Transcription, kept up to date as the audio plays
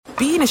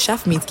being a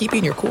chef means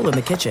keeping your cool in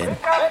the kitchen.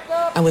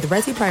 And with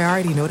Resi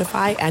Priority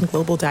Notify and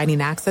Global Dining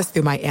Access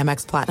through my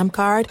Amex Platinum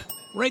card,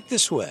 Right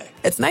this way.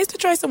 it's nice to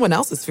try someone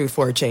else's food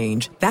for a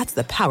change. That's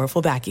the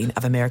powerful backing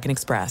of American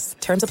Express.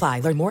 Terms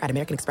apply. Learn more at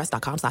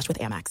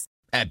americanexpress.com/withAmex.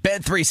 At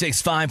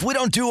Bet365, we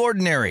don't do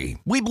ordinary.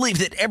 We believe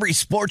that every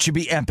sport should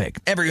be epic.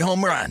 Every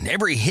home run,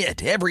 every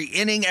hit, every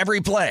inning, every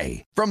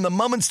play. From the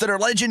moments that are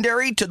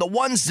legendary to the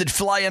ones that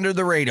fly under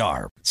the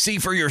radar. See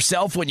for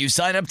yourself when you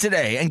sign up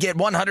today and get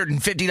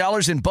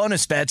 $150 in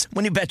bonus bets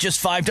when you bet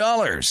just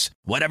 $5.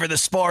 Whatever the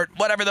sport,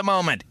 whatever the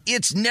moment,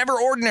 it's never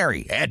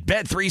ordinary at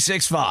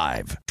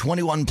Bet365.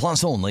 21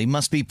 plus only.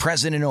 Must be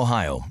present in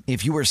Ohio.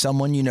 If you or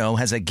someone you know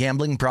has a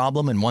gambling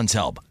problem and wants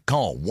help,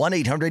 call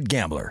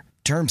 1-800-GAMBLER.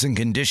 Terms and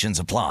conditions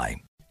apply.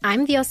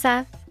 I'm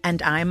Diosa.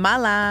 And I'm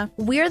Mala.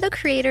 We're the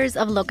creators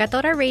of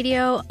Locatora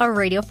Radio, a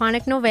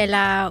radiophonic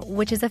novela,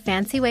 which is a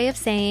fancy way of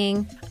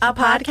saying a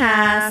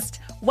podcast.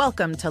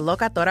 Welcome to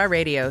Locatora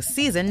Radio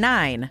Season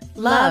 9.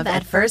 Love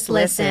at First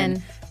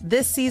Listen.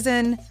 This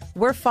season,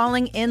 we're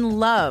falling in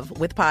love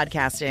with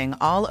podcasting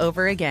all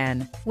over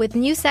again. With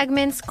new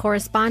segments,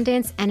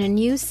 correspondence, and a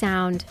new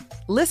sound.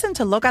 Listen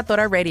to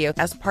Locatora Radio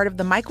as part of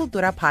the My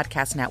Cultura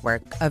Podcast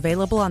Network.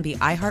 Available on the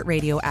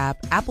iHeartRadio app,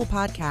 Apple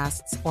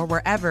Podcasts, or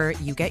wherever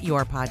you get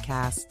your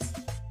podcasts.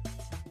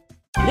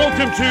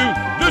 Welcome to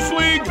This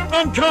League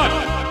Uncut.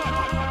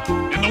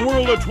 In the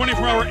world of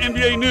 24-hour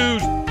NBA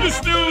news, this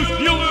news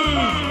you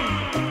lose.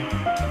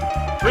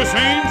 Chris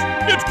Haynes,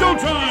 it's go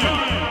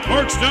time.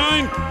 Mark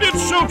Stein,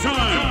 it's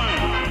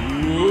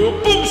showtime.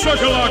 Boom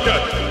shakalaka.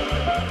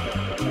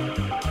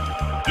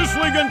 This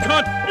League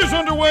Uncut is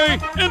underway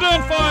and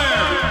on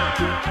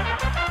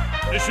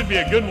fire. This should be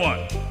a good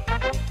one.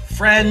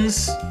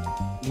 Friends,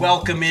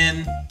 welcome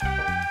in.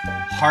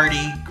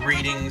 Hearty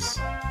greetings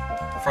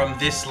from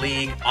This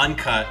League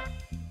Uncut.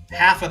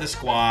 Half of the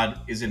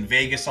squad is in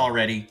Vegas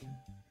already.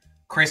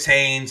 Chris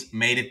Haynes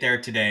made it there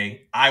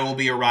today. I will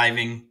be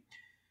arriving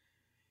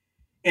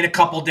in a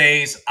couple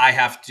days. I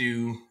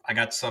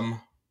got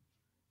some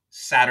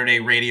Saturday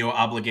radio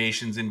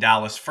obligations in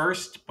Dallas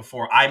first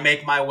before I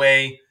make my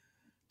way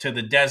to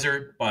the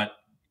desert. But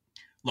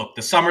look,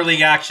 the Summer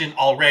League action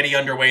already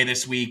underway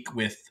this week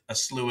with a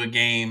slew of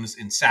games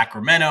in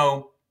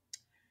Sacramento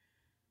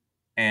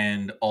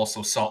and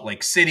also Salt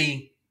Lake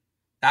City.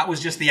 That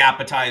was just the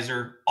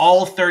appetizer.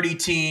 All 30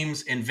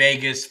 teams in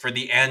Vegas for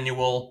the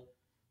annual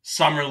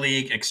Summer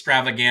League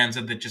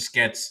extravaganza that just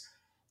gets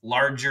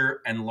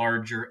larger and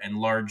larger and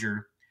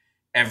larger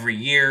every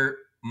year.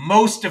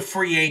 Most of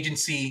free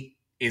agency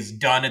is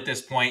done at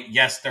this point.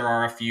 Yes, there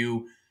are a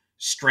few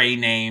stray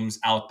names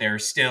out there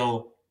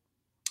still.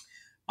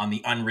 On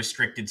the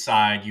unrestricted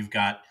side, you've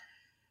got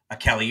a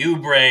Kelly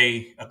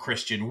Oubre, a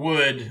Christian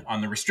Wood.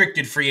 On the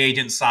restricted free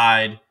agent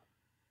side,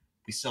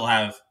 we still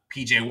have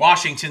PJ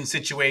Washington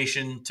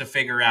situation to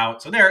figure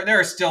out. So there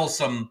are still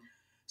some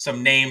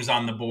names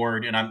on the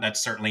board, and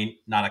that's certainly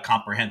not a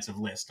comprehensive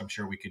list. I'm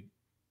sure we could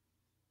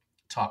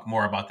talk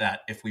more about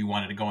that if we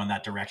wanted to go in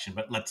that direction.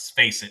 But let's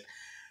face it,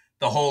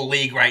 the whole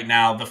league right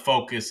now, the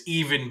focus,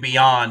 even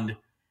beyond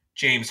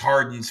James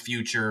Harden's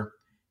future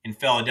in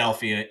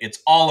Philadelphia, it's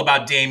all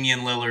about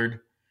Damian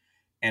Lillard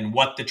and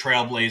what the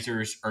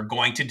Trailblazers are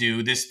going to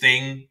do. This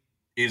thing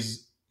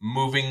is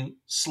moving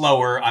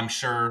slower, I'm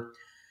sure,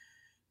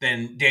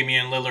 than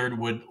Damian Lillard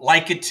would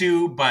like it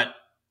to. But,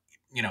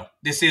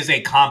 this is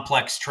a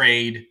complex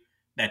trade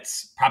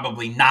that's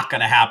probably not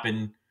going to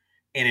happen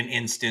in an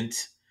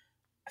instant.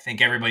 I think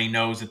everybody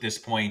knows at this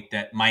point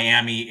that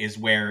Miami is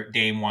where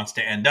Dame wants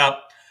to end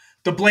up.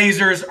 The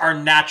Blazers are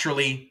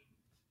naturally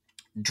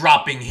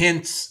dropping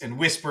hints and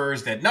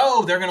whispers that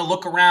no, they're going to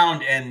look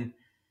around and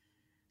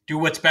do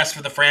what's best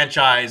for the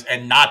franchise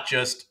and not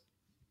just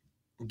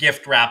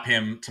gift wrap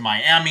him to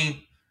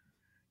Miami.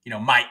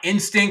 My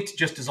instinct,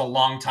 just as a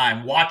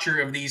longtime watcher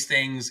of these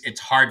things, it's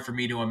hard for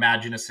me to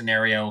imagine a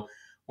scenario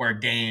where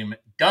Dame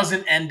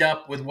doesn't end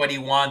up with what he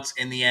wants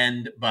in the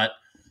end, but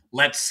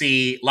let's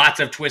see.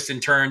 Lots of twists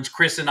and turns.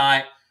 Chris and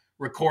I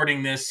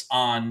recording this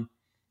on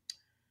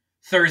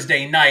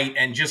Thursday night,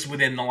 and just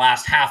within the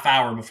last half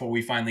hour before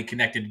we finally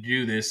connected to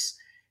do this,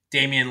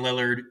 Damian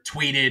Lillard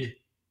tweeted,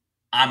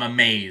 "I'm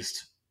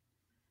amazed,"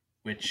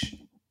 which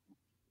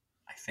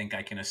I think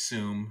I can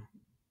assume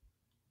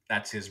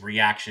that's his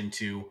reaction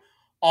to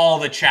all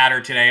the chatter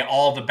today,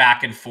 all the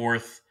back and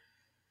forth.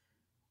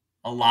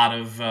 There's a lot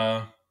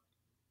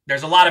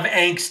of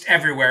angst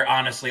everywhere,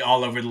 honestly,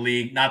 all over the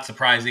league. Not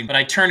surprising. But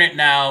I turn it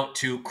now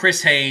to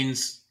Chris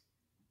Haynes,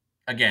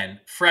 again,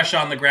 fresh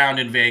on the ground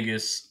in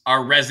Vegas,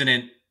 our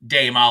resident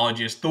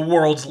Dameologist, the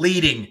world's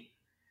leading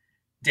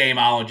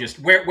Dameologist.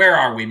 Where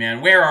are we, man?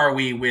 Where are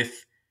we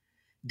with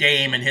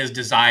Dame and his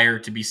desire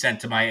to be sent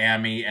to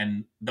Miami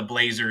and the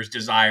Blazers'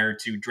 desire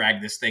to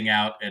drag this thing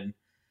out and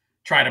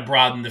try to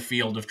broaden the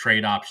field of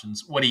trade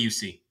options? What do you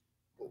see?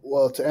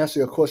 Well, to answer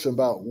your question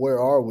about where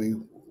are we,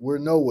 we're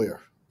nowhere.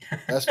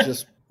 That's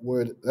just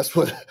where it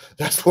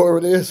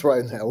is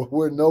right now.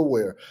 We're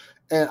nowhere.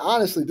 And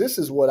honestly, this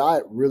is what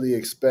I really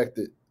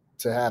expected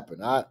to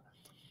happen. I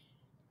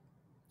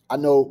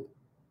know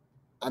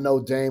I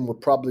know Dame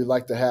would probably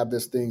like to have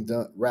this thing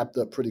wrapped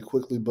up pretty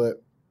quickly,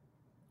 but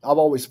I've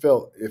always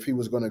felt if he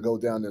was going to go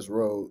down this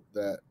road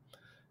that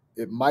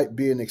it might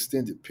be an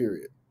extended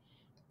period.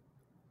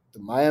 The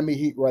Miami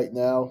Heat right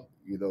now,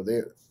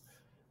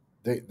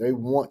 they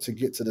want to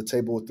get to the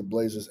table with the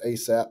Blazers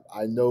ASAP.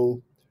 I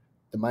know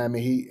the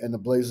Miami Heat and the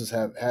Blazers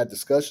have had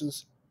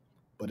discussions,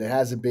 but it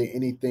hasn't been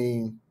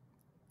anything,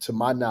 to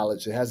my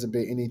knowledge, it hasn't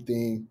been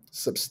anything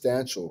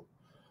substantial,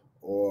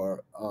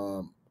 or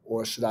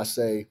should I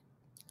say,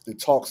 the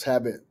talks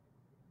haven't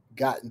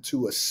gotten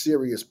to a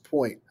serious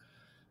point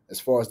as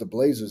far as the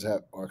Blazers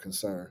are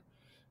concerned.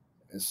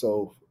 And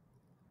so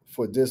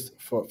for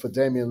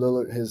Damian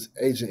Lillard, his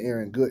agent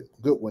Aaron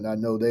Goodwin, I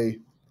know they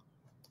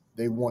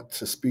want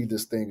to speed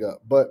this thing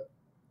up. But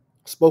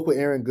spoke with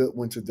Aaron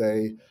Goodwin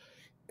today,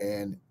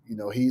 and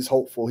he's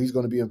hopeful. He's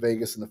going to be in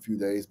Vegas in a few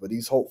days, but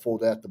he's hopeful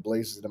that the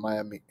Blazers and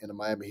the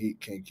Miami Heat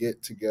can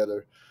get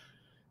together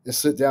and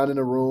sit down in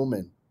a room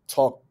and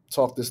talk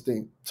this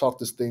thing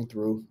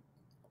through.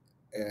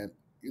 And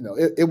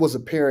it was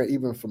apparent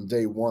even from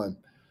day one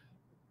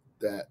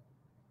that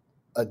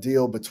a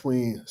deal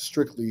between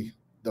strictly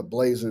the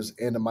Blazers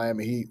and the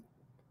Miami Heat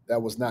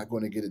that was not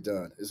going to get it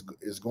done.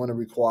 It's going to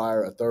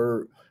require a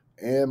third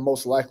and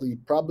most likely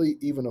probably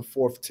even a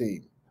fourth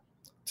team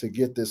to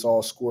get this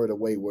all squared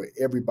away where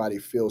everybody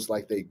feels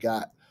like they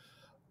got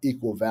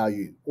equal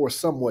value or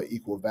somewhat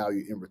equal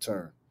value in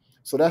return.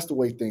 So that's the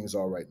way things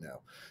are right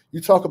now.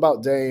 You talk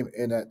about Dame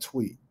in that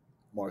tweet,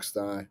 Mark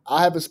Stein.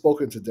 I haven't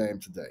spoken to Dame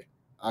today.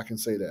 I can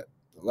say that.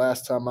 The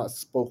last time I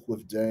spoke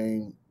with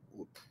Dame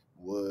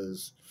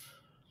was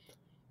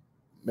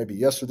maybe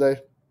yesterday.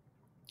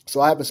 So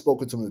I haven't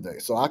spoken to him today.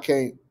 So I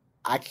can't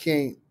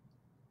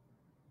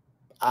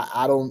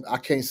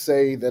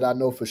say that I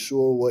know for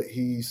sure what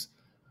he's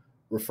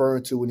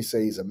referring to when he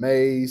says he's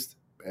amazed.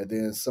 And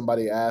then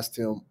somebody asked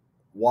him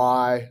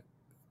why.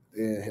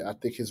 And I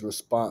think his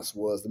response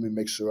was, let me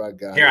make sure I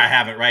got here. it. I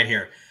have it right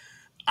here.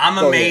 I'm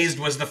amazed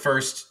was the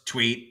first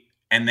tweet.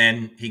 And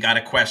then he got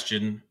a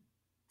question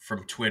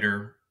from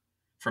Twitter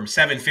from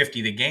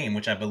 750 The Game,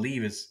 which I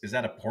believe is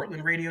that a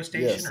Portland radio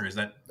station? Yes. Or is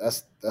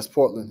that's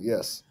Portland,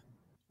 yes.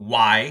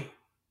 Why?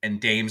 And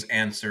Dame's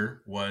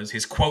answer was,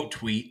 his quote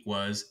tweet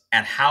was,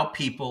 at how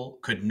people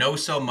could know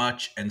so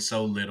much and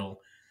so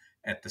little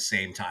at the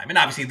same time. And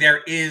obviously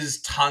there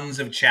is tons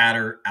of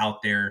chatter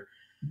out there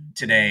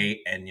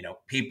today, and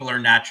people are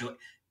naturally.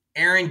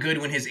 Aaron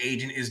Goodwin, his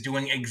agent, is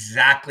doing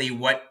exactly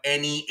what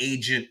any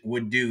agent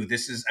would do.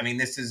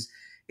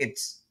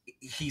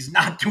 He's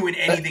not doing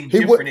anything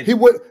different.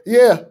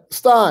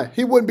 Stein,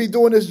 he wouldn't be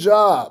doing his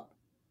job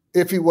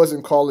if he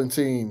wasn't calling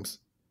teams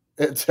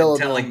and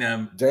telling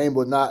them Dame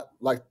would not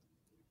like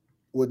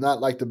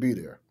to be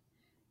there.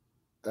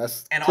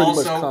 That's pretty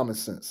much common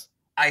sense.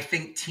 I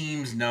think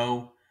teams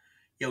know,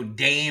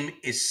 Dame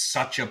is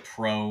such a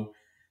pro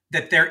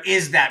that there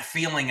is that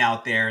feeling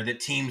out there that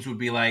teams would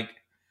be like,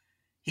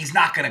 he's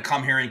not going to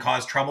come here and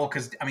cause trouble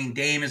because,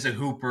 Dame is a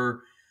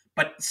hooper.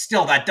 But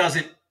still, that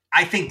doesn't –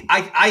 I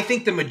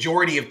think the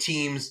majority of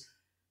teams,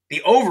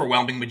 the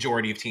overwhelming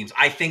majority of teams,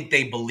 I think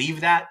they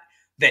believe that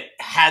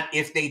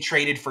if they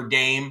traded for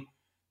Dame,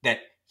 that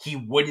he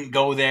wouldn't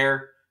go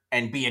there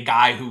and be a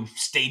guy who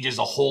stages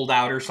a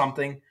holdout or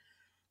something.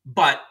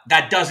 But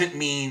that doesn't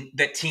mean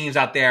that teams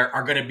out there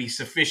are going to be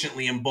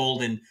sufficiently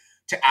emboldened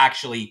to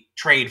actually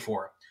trade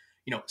for him.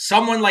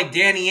 Someone like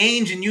Danny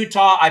Ainge in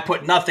Utah, I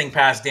put nothing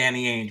past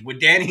Danny Ainge.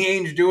 Would Danny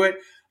Ainge do it?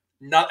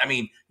 No,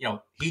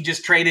 he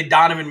just traded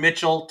Donovan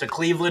Mitchell to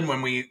Cleveland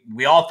when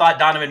we all thought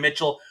Donovan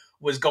Mitchell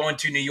was going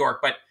to New York.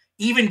 But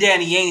even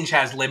Danny Ainge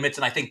has limits,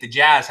 and I think the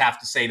Jazz have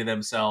to say to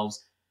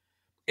themselves,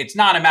 it's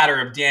not a matter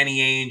of Danny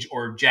Ainge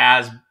or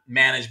Jazz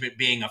management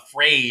being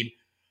afraid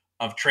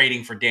of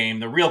trading for Dame.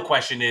 The real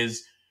question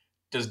is,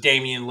 does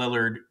Damian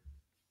Lillard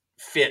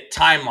fit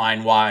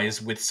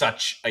timeline-wise with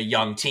such a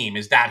young team?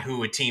 Is that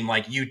who a team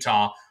like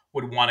Utah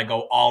would want to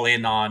go all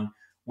in on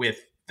with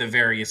the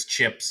various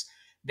chips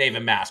they've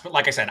amassed? But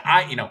like I said,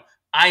 I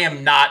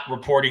am not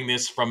reporting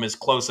this from as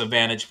close a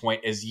vantage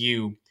point as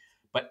you,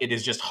 but it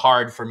is just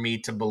hard for me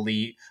to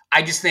believe.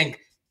 I just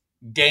think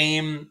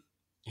Dame,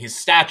 his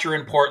stature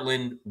in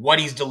Portland, what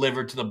he's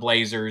delivered to the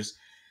Blazers,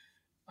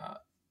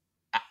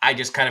 I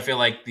just kind of feel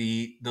like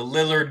the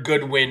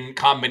Lillard-Goodwin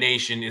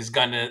combination is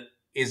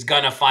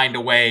gonna find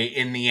a way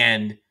in the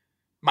end.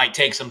 Might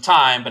take some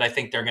time, but I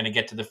think they're going to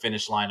get to the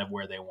finish line of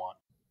where they want.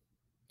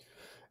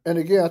 And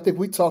again, I think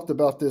we talked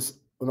about this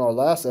in our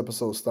last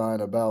episode, Stein,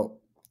 about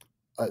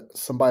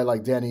somebody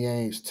like Danny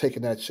Ainge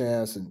taking that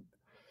chance and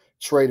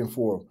trading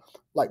for him.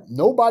 Like,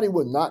 nobody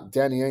would knock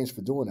Danny Ainge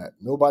for doing that.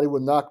 Nobody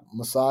would knock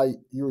Masai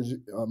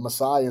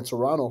in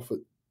Toronto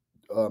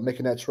for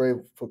making that trade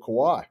for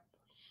Kawhi.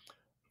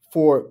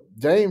 For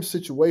Dame's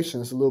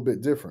situation, it's a little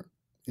bit different.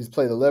 He's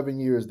played 11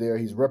 years there.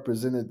 He's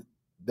represented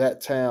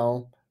that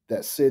town,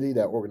 that city,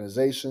 that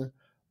organization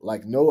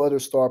like no other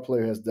star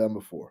player has done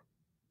before.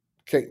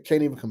 Can't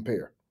even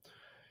compare.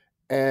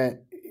 And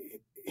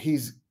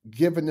he's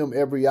given them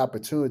every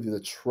opportunity to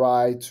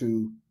try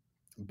to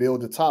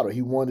build a title.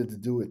 He wanted to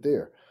do it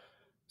there.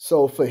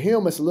 So for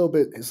him, it's a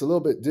little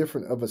bit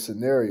different of a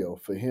scenario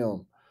for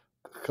him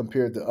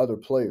compared to other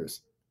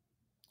players.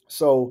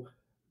 So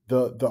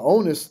the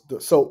onus,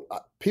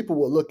 people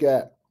will look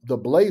at the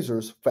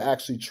Blazers for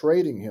actually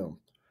trading him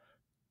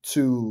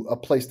to a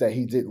place that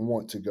he didn't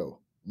want to go.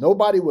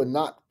 Nobody would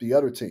knock the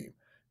other team.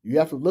 You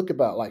have to look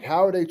about like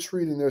how are they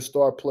treating their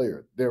star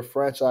player, their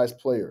franchise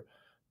player,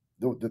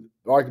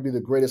 arguably the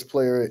greatest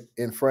player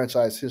in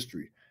franchise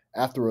history.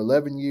 After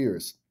 11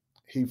 years,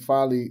 he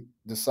finally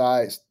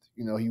decides,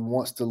 he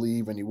wants to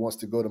leave and he wants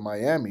to go to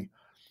Miami.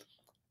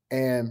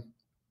 And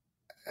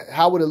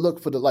how would it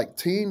look for the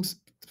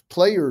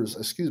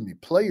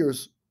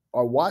players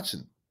are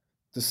watching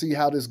to see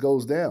how this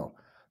goes down,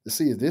 to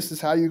see if this is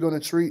how you're going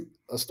to treat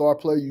a star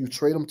player. You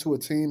trade him to a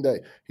team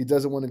that he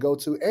doesn't want to go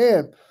to.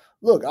 And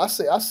look, I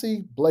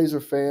see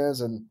Blazer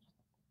fans and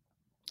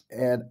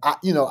I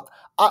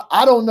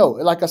don't know.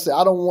 Like I said,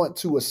 I don't want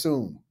to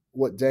assume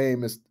what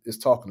Dame is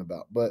talking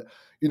about. But,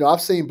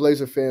 I've seen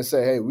Blazer fans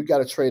say, hey, we got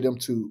to trade him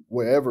to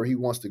wherever he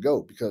wants to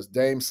go because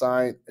Dame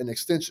signed an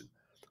extension.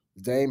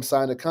 Dame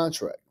signed a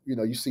contract.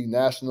 You see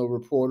national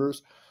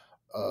reporters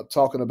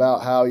talking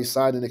about how he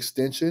signed an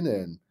extension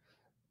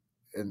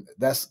and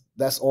that's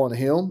on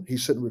him. He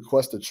shouldn't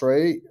request a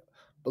trade.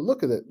 But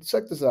look at it.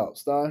 Check this out,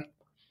 Stein.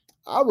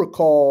 I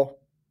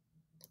recall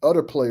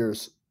other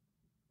players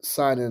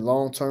signing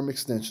long-term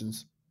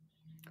extensions,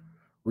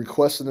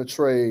 requesting a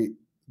trade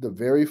the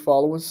very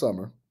following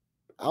summer.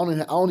 I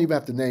don't even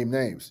have to name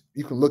names.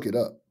 You can look it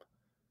up.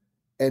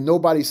 And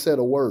nobody said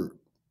a word.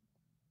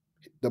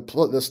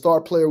 The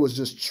star player was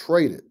just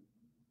traded.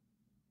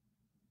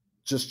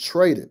 Just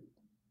traded.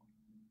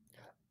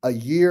 A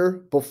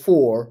year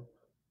before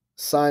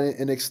signing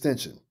an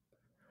extension.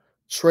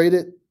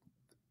 Traded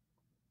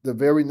the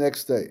very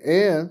next day.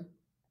 And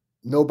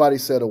nobody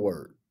said a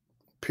word.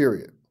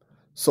 Period.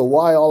 So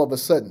why all of a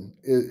sudden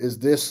is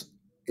this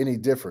any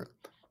different?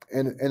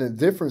 And the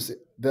difference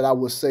that I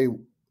would say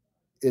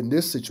in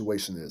this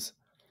situation is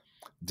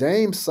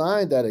Dame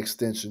signed that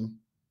extension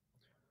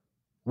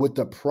with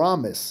the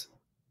promise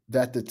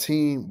that the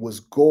team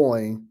was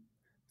going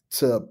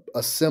to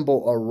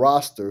assemble a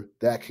roster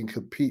that can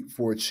compete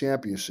for a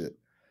championship.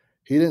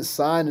 He didn't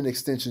sign an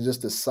extension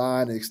just to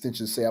sign an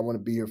extension, say, I want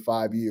to be here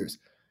 5 years.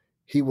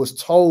 He was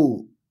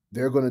told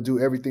they're going to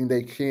do everything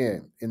they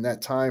can in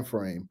that time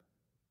frame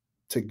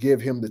to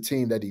give him the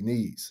team that he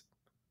needs.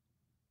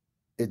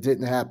 It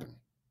didn't happen.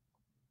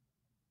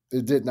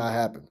 It did not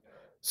happen.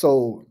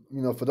 So,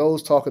 for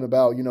those talking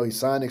about, he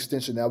signed an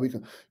extension, now we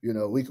can,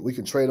 we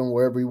can trade him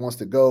wherever he wants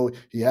to go.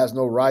 He has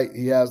no right.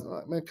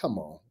 Man, come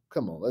on.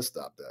 Let's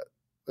stop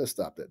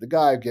that. The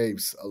guy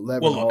gave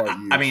 11 hard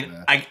years. I mean,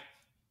 man.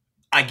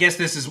 I guess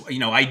this is,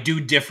 I do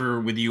differ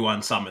with you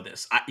on some of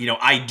this.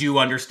 I do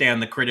understand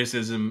the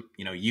criticism.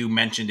 You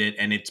mentioned it,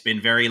 and it's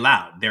been very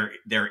loud.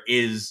 There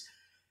is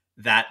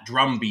that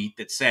drumbeat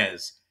that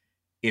says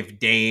if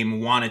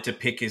Dame wanted to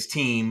pick his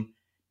team,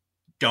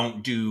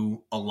 don't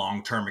do a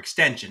long-term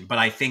extension. But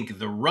I think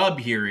the rub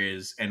here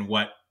is, and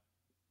what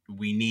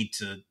we need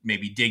to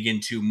maybe dig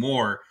into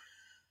more,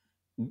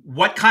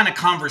 what kind of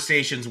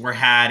conversations were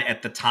had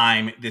at the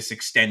time this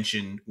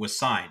extension was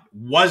signed?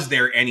 Was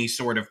there any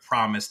sort of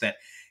promise that,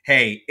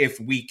 hey,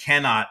 if we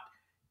cannot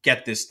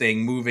get this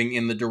thing moving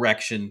in the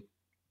direction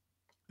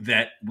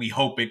that we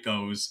hope it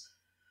goes,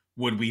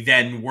 would we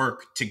then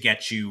work to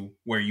get you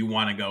where you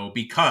want to go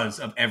because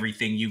of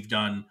everything you've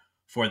done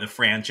for the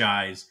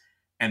franchise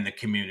and the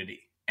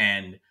community?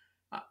 And,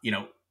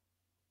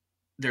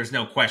 there's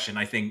no question.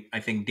 I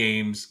think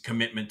Dame's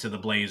commitment to the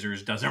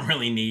Blazers doesn't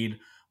really need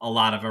a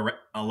lot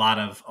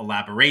of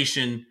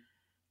elaboration.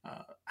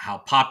 How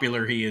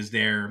popular he is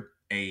there,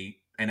 an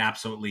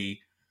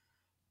absolutely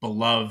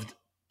beloved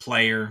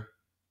player.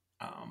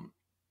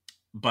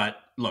 But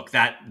look,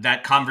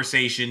 that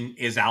conversation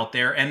is out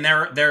there, and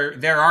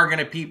there are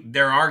going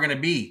to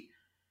be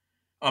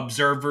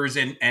observers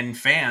and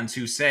fans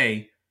who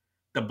say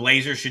the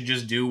Blazers should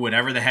just do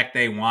whatever the heck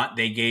they want.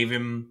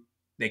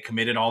 They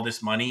committed all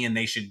this money, and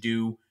they should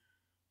do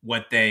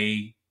what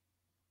they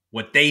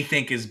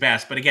think is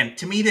best. But again,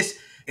 to me, it's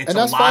and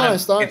that's fine,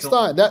 Stein,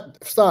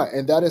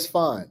 and that is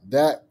fine.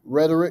 That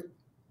rhetoric,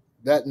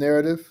 that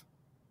narrative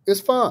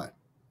is fine.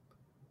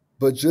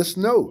 But just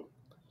know,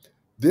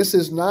 this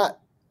is not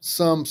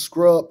some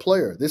scrub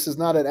player. This is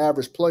not an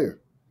average player.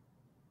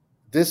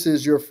 This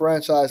is your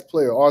franchise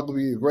player,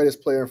 arguably the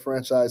greatest player in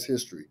franchise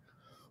history,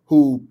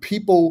 who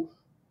people,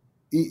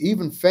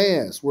 even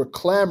fans, were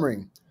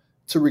clamoring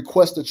to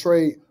request a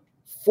trade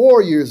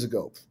 4 years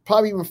ago,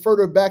 probably even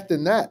further back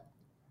than that.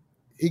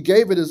 He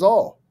gave it his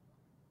all.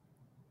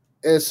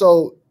 And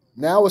so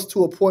now it's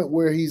to a point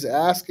where he's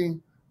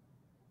asking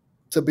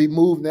to be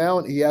moved now,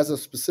 and he has a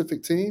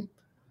specific team.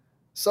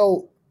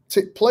 So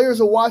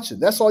players are watching.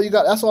 That's all you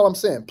got. That's all I'm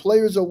saying.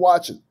 Players are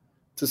watching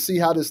to see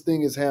how this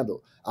thing is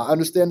handled. I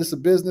understand it's a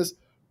business,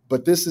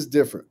 but this is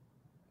different.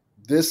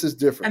 This is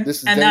different.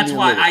 And that's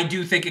why I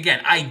do think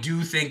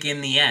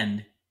in the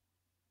end,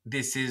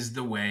 this is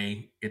the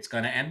way it's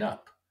going to end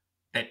up.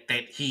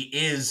 That he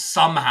is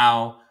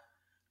somehow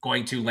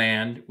going to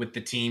land with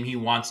the team he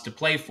wants to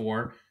play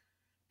for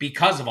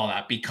because of all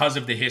that, because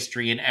of the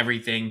history and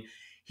everything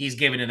he's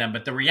given to them.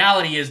 But the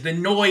reality is the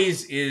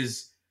noise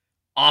is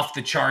off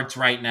the charts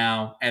right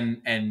now.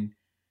 And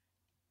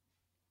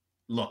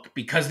look,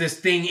 because this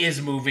thing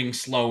is moving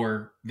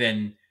slower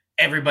than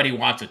everybody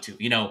wants it to.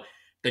 You know,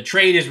 the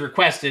trade is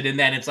requested, and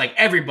then it's like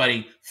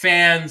everybody,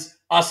 fans,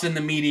 us in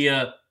the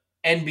media,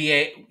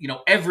 NBA, you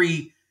know,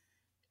 every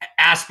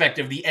aspect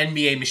of the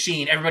NBA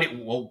machine,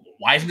 everybody, well,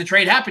 why hasn't the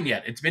trade happened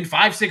yet? It's been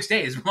 5-6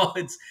 days. Well,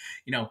 it's,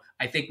 you know,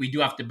 I think we do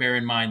have to bear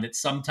in mind that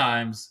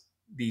sometimes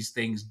these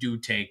things do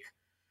take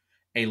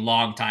a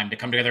long time to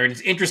come together. And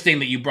it's interesting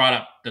that you brought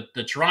up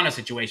the Toronto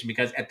situation,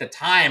 because at the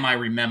time I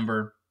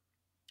remember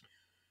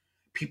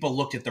people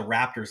looked at the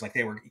Raptors like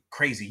they were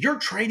crazy. You're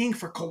trading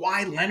for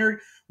Kawhi Leonard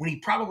when he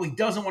probably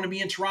doesn't want to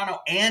be in Toronto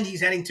and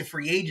he's heading to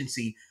free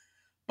agency.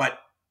 But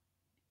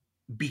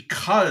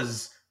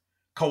because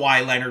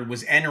Kawhi Leonard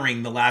was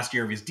entering the last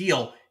year of his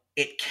deal,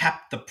 it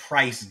kept the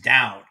price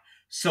down.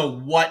 So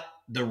what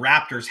the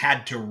Raptors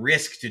had to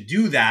risk to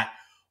do that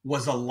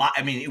was a lot.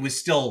 I mean, it was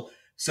still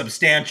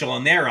substantial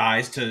in their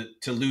eyes to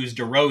lose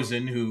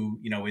DeRozan, who,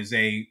 you know, is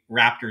a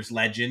Raptors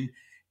legend,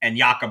 and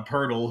Jakob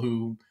Poeltl,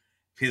 who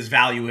his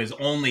value has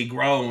only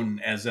grown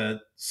as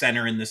a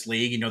center in this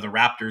league. You know, the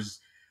Raptors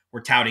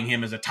were touting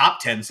him as a top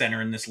 10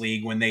 center in this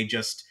league when they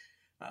just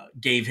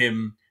gave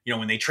him, you know,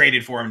 when they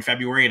traded for him in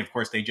February. And of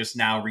course, they just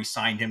now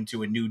re-signed him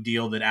to a new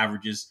deal that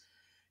averages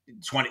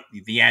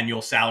the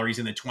annual salaries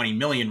in the 20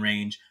 million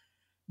range.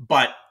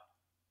 But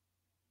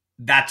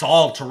that's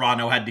all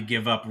Toronto had to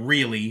give up,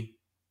 really.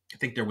 I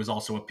think there was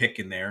also a pick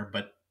in there,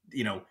 but,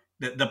 you know,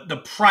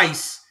 the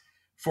price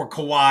for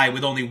Kawhi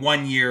with only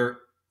 1 year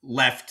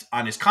left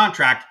on his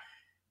contract,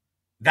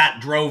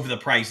 that drove the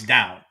price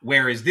down.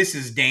 Whereas this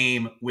is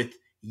Dame with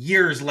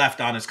years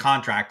left on his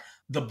contract.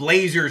 The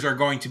Blazers are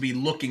going to be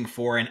looking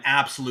for an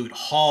absolute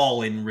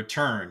haul in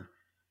return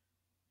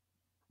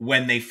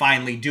when they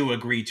finally do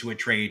agree to a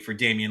trade for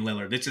Damian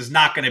Lillard. This is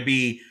not going to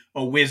be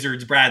a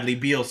Wizards Bradley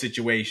Beal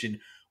situation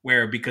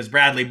where, because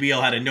Bradley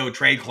Beal had a no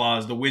trade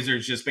clause, the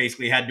Wizards just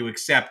basically had to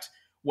accept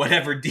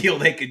whatever deal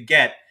they could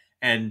get,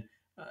 and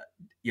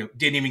you know,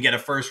 didn't even get a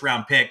first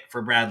round pick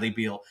for Bradley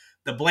Beal.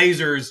 The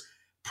Blazers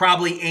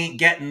probably ain't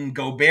getting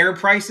Gobert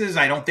prices.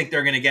 I don't think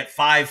they're going to get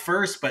 5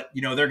 firsts, but,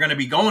 you know, they're going to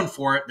be going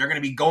for it. They're going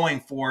to be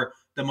going for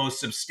the most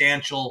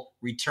substantial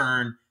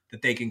return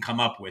that they can come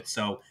up with.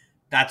 So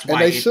that's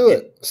why. And they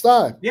should.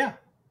 Stein. Yeah.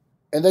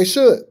 And they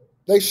should.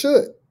 They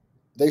should.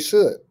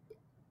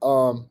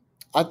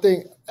 I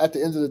think at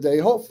the end of the day,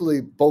 hopefully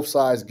both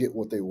sides get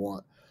what they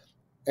want.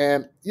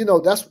 And, you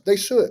know, they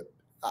should.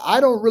 I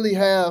don't really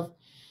have,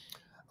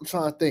 I'm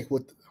trying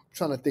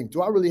to think,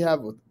 do I really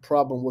have a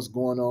problem what's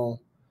going on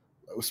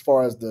as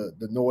far as the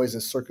noise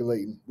is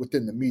circulating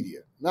within the media?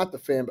 Not the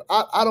fan, but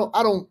I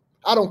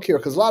don't care,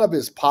 because a lot of it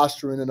is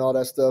posturing and all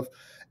that stuff.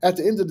 At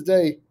the end of the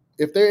day,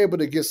 if they're able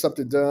to get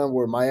something done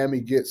where Miami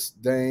gets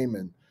Dame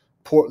and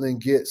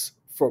Portland gets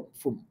from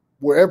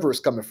wherever it's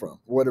coming from,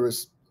 whether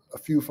it's a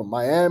few from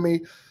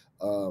Miami,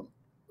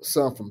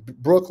 some from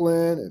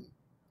Brooklyn,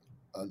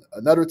 and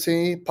another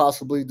team,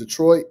 possibly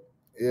Detroit,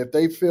 if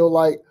they feel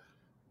like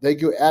they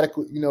get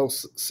adequate, you know,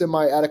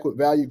 semi-adequate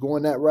value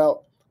going that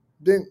route,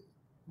 then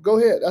go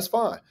ahead. That's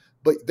fine.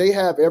 But they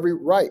have every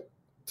right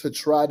to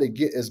try to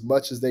get as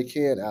much as they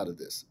can out of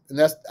this. And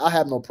I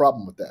have no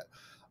problem with that.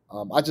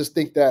 I just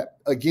think that,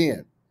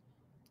 again,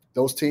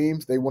 those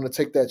teams, they want to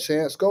take that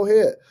chance, go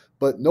ahead.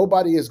 But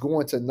nobody is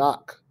going to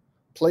knock.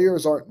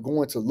 Players aren't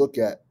going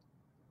to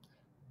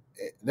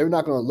they're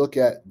not going to look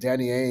at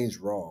Danny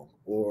Ainge wrong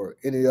or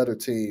any other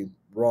team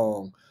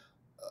wrong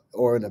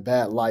or in a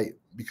bad light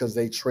because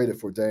they traded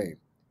for Dame.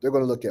 They're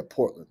going to look at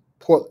Portland.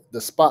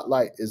 The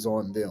spotlight is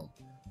on them.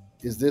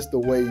 Is this the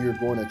way you're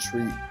going to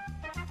treat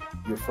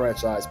your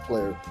franchise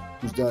player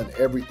who's done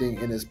everything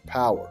in his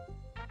power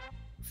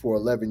for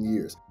 11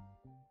 years?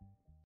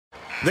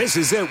 This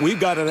is it. We've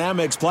got an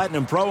Amex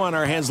Platinum Pro on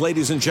our hands,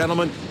 ladies and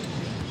gentlemen.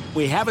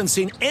 We haven't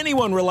seen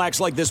anyone relax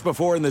like this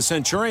before in the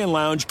Centurion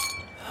Lounge.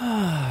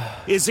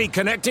 Is he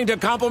connecting to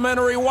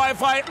complimentary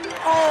Wi-Fi?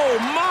 Oh,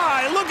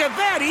 my. Look at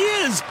that. He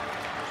is.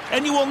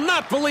 And you will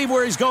not believe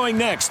where he's going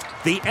next.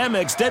 The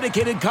Amex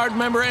dedicated card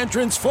member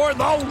entrance for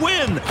the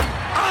win.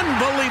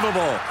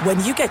 Unbelievable.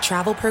 When you get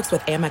travel perks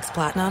with Amex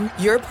Platinum,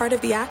 you're part of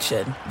the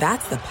action.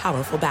 That's the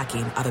powerful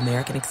backing of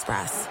American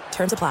Express.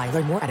 Terms apply.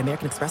 Learn more at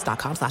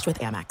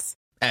americanexpress.com/withAmex.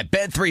 At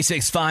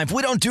Bet365,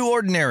 we don't do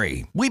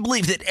ordinary. We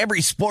believe that every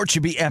sport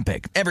should be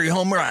epic. Every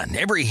home run,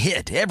 every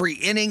hit, every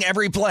inning,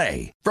 every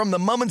play. From the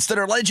moments that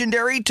are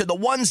legendary to the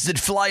ones that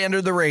fly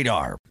under the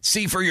radar.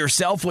 See for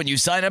yourself when you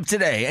sign up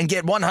today and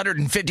get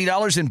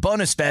 $150 in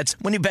bonus bets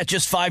when you bet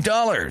just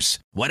 $5.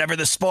 Whatever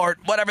the sport,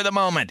 whatever the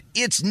moment,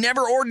 it's never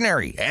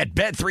ordinary at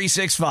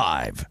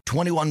Bet365.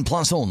 21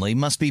 plus only.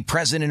 Must be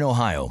present in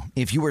Ohio.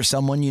 If you or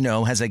someone you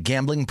know has a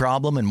gambling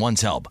problem and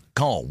wants help,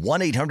 call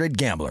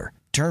 1-800-GAMBLER.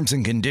 Terms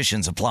and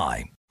conditions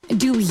apply.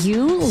 Do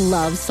you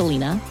love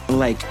Selena?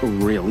 Like,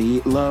 really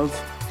love?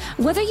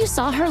 Whether you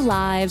saw her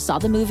live, saw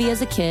the movie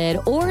as a kid,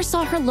 or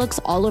saw her looks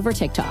all over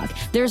TikTok,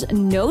 there's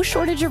no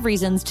shortage of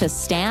reasons to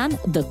stan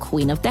the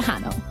Queen of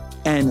Tejano.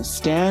 And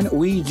Stan,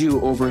 we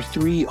do over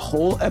 3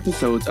 whole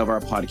episodes of our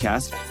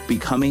podcast,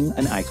 Becoming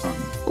an Icon.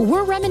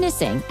 We're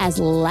reminiscing as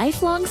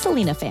lifelong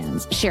Selena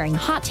fans, sharing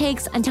hot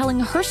takes and telling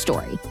her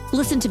story.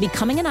 Listen to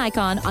Becoming an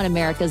Icon on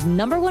America's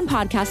 #1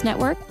 podcast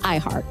network,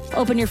 iHeart.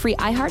 Open your free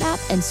iHeart app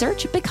and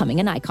search Becoming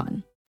an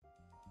Icon.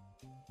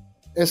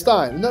 And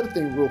Stein, another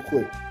thing real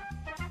quick.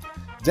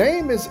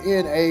 Dame is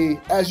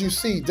as you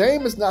see,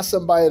 Dame is not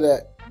somebody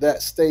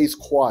that stays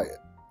quiet.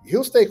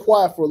 He'll stay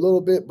quiet for a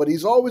little bit, but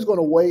he's always going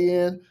to weigh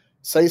in,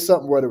 say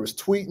something, whether it's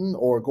tweeting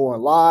or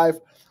going live.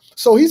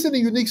 So he's in a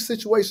unique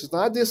situation. Now,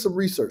 I did some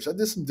research. I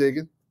did some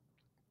digging.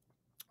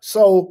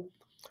 So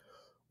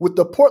with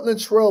the Portland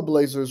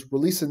Trailblazers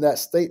releasing that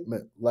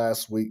statement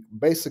last week,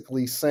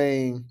 basically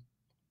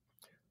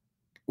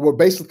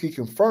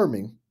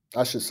confirming,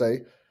 I should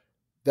say,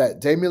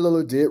 that Damian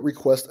Lillard did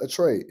request a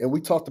trade. And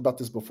we talked about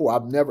this before.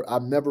 I've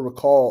never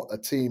recalled a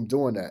team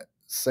doing that,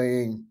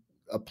 saying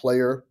a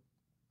player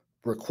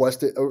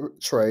requested a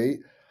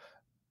trade.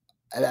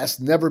 And that's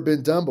never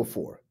been done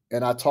before.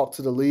 And I talked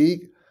to the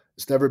league.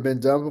 It's never been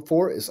done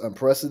before. It's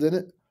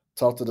unprecedented.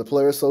 Talked to the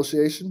Player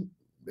Association.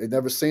 They've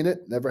never seen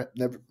it.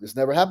 It's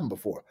never happened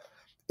before.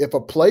 If a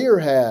player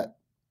had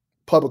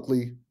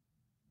publicly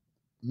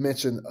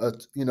mentioned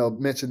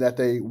that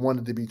they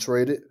wanted to be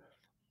traded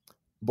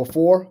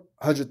before,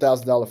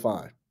 $100,000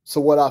 fine.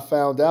 So what I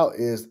found out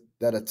is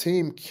that a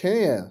team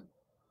can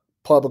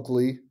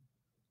publicly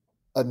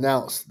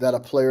announce that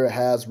a player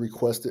has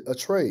requested a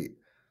trade.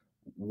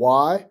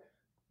 Why?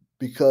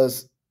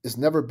 Because it's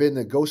never been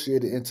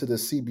negotiated into the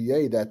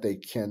CBA that they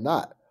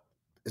cannot.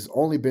 It's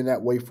only been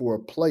that way for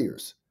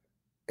players.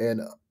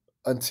 And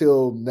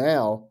until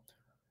now,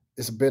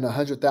 it's been a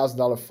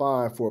 $100,000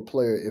 fine for a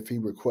player if he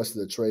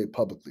requested a trade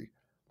publicly.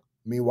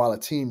 Meanwhile, a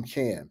team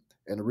can.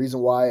 And the reason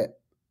why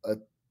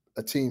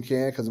a team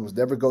can, because it was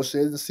never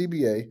negotiated in the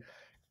CBA,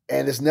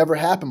 and it's never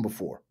happened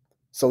before.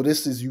 So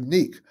this is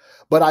unique.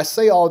 But I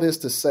say all this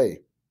to say,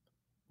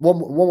 one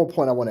more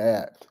point I want to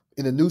add.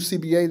 In the new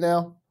CBA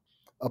now,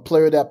 a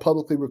player that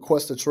publicly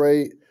requests a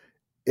trade,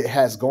 it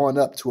has gone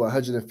up to a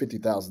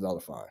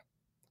 $150,000 fine.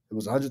 It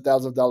was a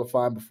 $100,000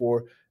 fine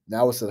before.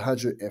 Now it's a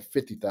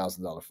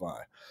 $150,000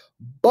 fine.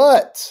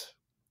 But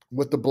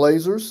with the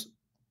Blazers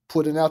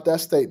putting out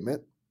that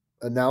statement,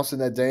 announcing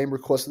that Dame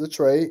requested a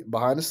trade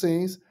behind the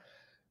scenes,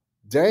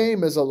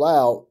 Dame is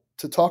allowed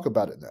to talk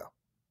about it now.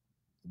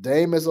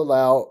 Dame is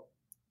allowed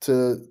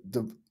to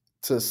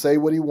say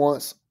what he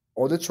wants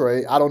on the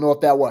trade. I don't know if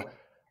that will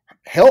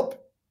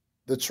help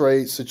the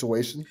trade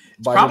situation.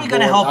 It's probably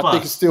going to help us. I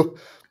think it's still,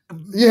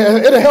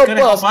 it'll help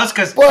us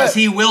because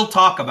he will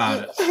talk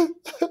about it.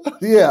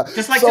 Yeah,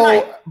 just like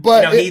tonight.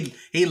 But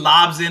he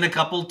lobs in a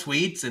couple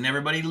tweets and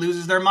everybody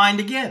loses their mind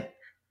again.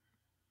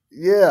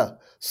 Yeah,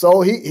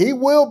 so he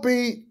will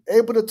be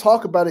able to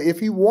talk about it if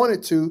he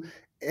wanted to,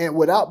 and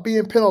without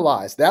being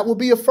penalized. That would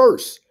be a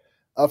first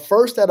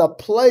that a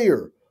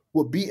player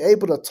would be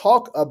able to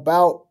talk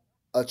about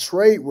a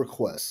trade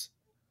request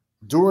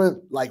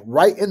during, like,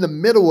 right in the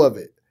middle of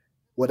it,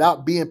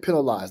 without being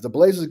penalized. The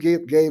Blazers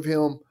gave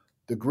him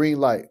the green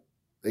light.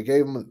 They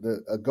gave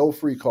him a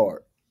go-free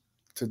card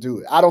to do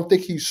it. I don't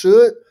think he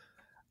should.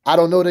 I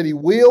don't know that he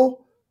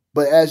will.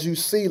 But as you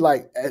see,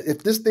 like,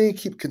 if this thing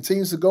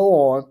continues to go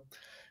on,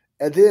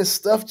 and then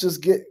stuff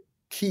just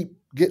keep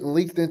getting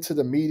leaked into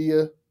the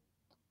media,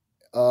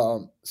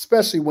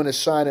 especially when it's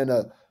shining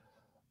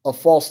a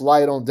false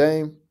light on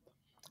Dame,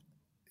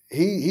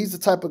 he's the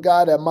type of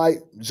guy that might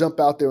jump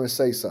out there and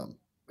say something.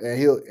 And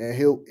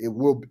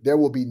there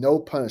will be no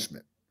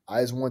punishment.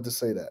 I just wanted to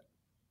say that.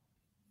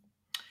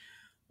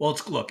 Well,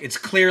 it's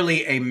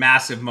clearly a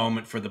massive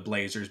moment for the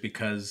Blazers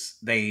because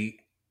they,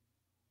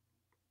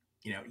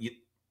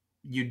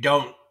 you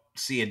don't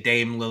see a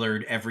Dame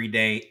Lillard every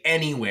day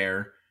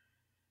anywhere.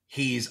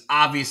 He's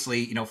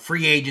obviously,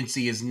 free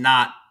agency is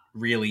not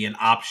really an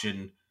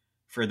option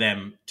for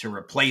them to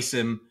replace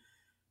him.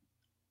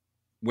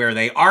 Where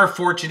they are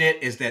fortunate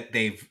is that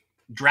they've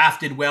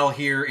drafted well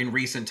here in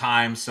recent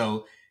times,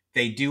 so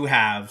they do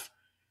have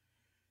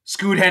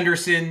Scoot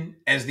Henderson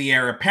as the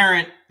heir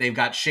apparent. They've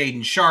got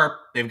Shaedon Sharpe.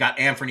 They've got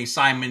Anthony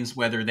Simons,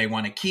 whether they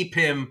want to keep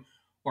him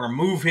or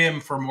move him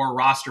for more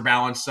roster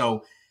balance.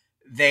 So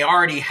they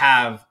already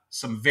have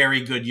some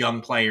very good young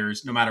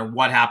players, no matter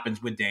what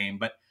happens with Dame.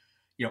 But,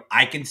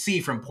 I can see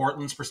from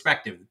Portland's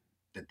perspective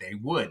that they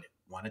would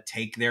want to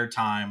take their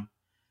time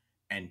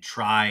and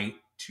try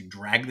to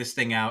drag this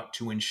thing out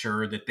to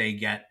ensure that they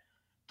get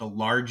the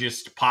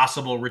largest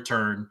possible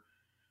return.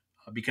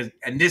 Because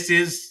this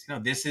is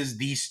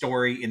the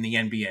story in the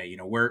NBA.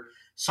 We're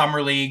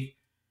Summer League.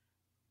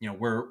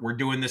 We're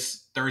doing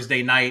this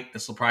Thursday night.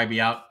 This will probably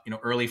be out,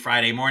 early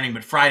Friday morning.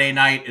 But Friday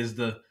night is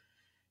the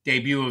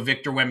debut of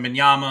Victor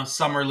Wembanyama.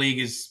 Summer League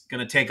is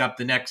going to take up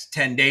the next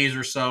 10 days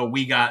or so.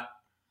 We got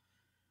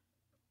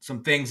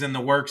some things in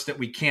the works that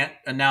we can't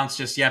announce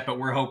just yet, but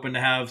we're hoping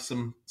to have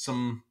some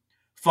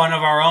fun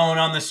of our own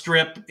on the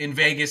Strip in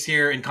Vegas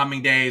here in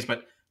coming days.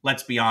 But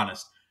let's be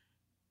honest,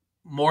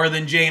 more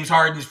than James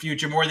Harden's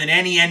future, more than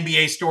any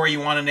NBA story you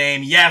want to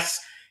name, yes,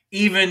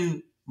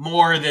 even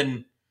more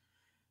than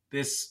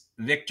this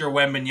Victor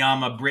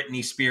Wembanyama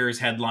Britney Spears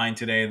headline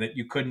today that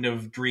you couldn't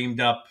have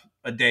dreamed up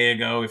a day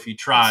ago if you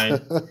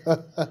tried.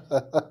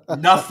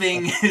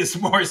 Nothing is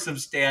more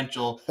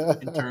substantial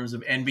in terms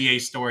of NBA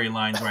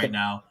storylines right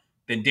now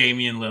than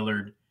Damian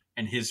Lillard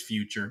and his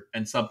future.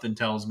 And something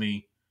tells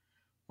me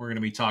we're going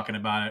to be talking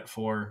about it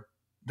for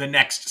the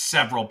next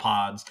several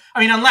pods. I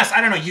mean, unless, I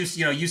don't know,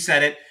 you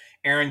said it.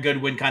 Aaron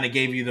Goodwin kind of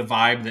gave you the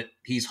vibe that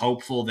he's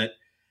hopeful that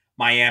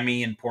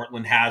Miami and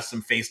Portland has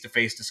some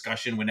face-to-face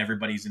discussion when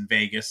everybody's in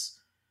Vegas.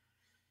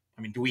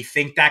 I mean, do we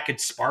think that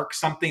could spark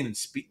something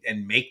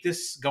and make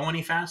this go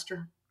any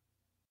faster?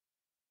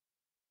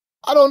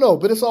 I don't know,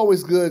 but it's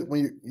always good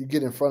when you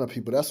get in front of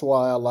people. That's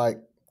why I like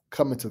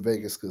coming to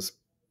Vegas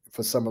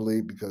for Summer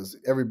League, because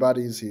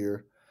everybody's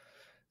here.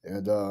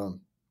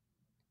 And,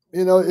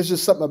 it's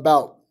just something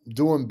about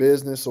doing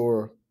business,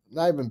 or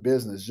not even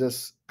business,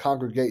 just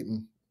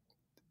congregating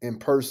in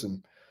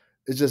person.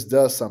 It just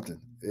does something.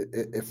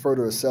 It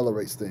further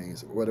accelerates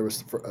things, whether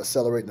it's for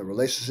accelerating the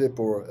relationship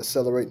or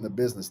accelerating the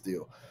business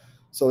deal.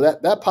 So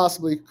that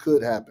possibly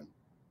could happen.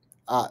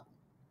 I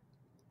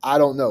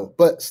don't know.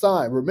 But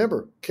Stein,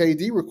 remember,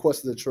 KD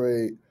requested a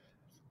trade,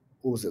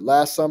 what was it,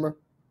 last summer?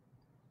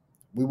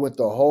 We went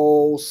the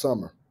whole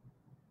summer.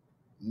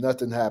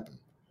 Nothing happened.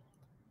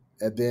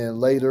 And then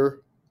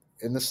later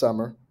in the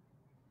summer,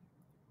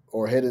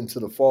 or head into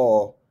the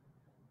fall,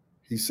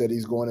 he said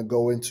he's going to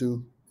go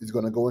into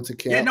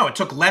camp. Yeah, no, it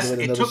took less.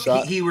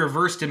 He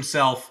reversed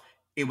himself.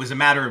 It was a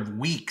matter of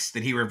weeks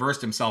that he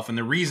reversed himself. And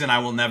the reason I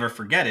will never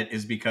forget it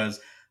is because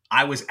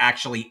I was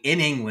actually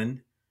in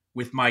England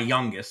with my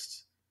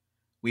youngest.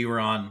 We were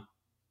on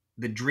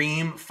the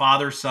dream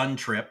father-son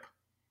trip.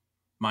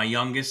 My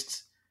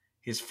youngest,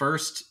 his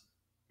first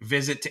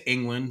visit to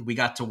England. We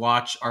got to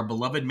watch our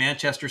beloved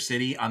Manchester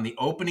City on the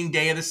opening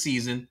day of the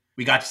season.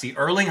 We got to see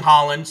Erling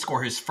Haaland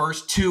score his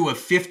first 2 of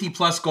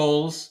 50-plus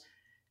goals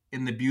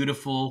in the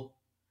beautiful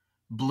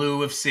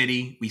blue of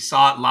City. We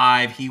saw it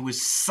live. He was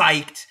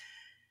psyched.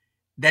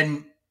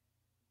 Then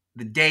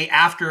the day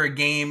after a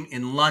game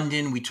in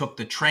London, we took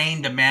the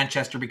train to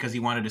Manchester because he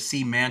wanted to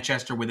see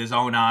Manchester with his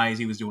own eyes.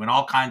 He was doing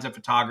all kinds of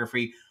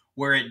photography.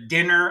 We're at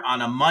dinner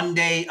on a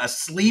Monday, a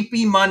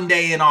sleepy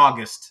Monday in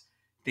August,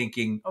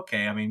 thinking,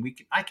 okay, I mean,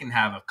 I can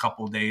have a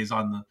couple days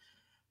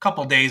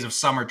of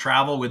summer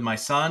travel with my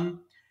son.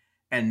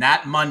 And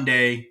that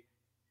Monday,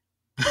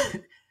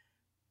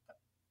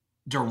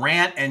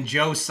 Durant and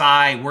Joe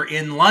Tsai were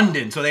in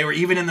London. So they were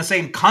even in the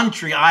same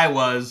country I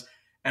was.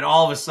 And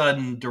all of a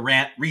sudden,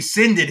 Durant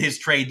rescinded his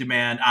trade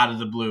demand out of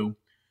the blue.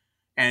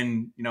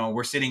 And,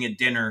 we're sitting at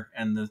dinner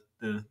and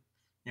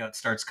it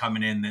starts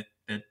coming in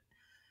that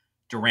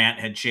Durant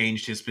had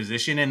changed his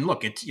position. And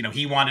look,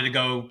 he wanted to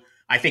go,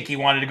 I think he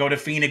wanted to go to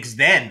Phoenix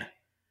then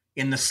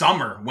in the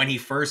summer when he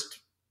first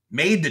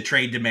made the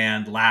trade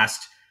demand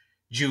last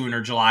June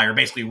or July, or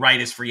basically right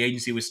as free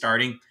agency was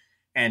starting.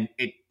 And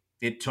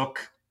it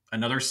took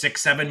another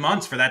 6-7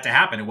 months for that to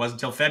happen. It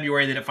wasn't until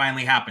February that it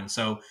finally happened.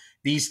 So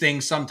these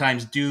things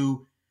sometimes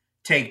do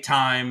take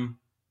time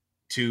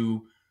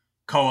to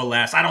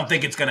coalesce. I don't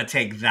think it's going to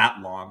take that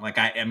long.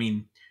 I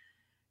mean,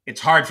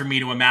 it's hard for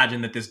me to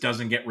imagine that this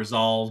doesn't get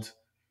resolved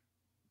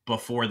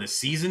before the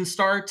season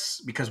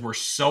starts because we're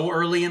so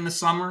early in the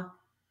summer.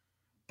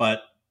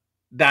 But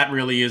that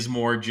really is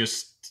more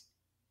just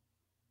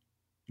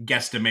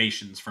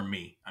guesstimations from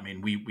me. I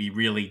mean, we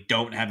really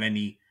don't have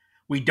any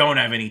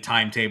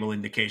timetable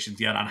indications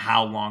yet on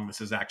how long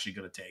this is actually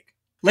going to take.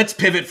 Let's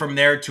pivot from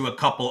there to a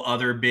couple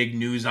other big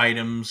news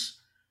items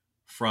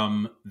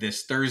from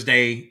this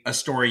Thursday, a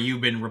story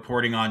you've been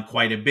reporting on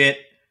quite a bit.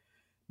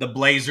 The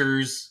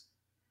Blazers,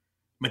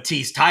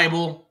 Matisse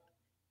Thybulle,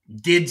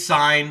 did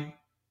sign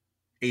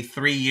a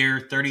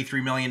 3-year,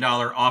 $33 million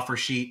offer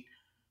sheet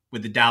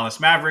with the Dallas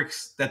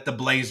Mavericks that the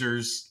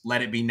Blazers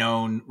let it be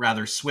known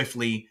rather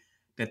swiftly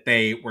that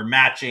they were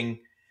matching.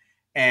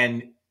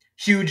 And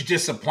huge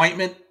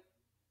disappointment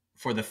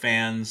for the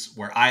fans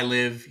where I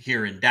live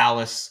here in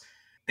Dallas.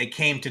 They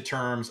came to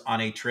terms on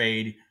a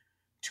trade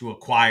to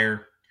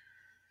acquire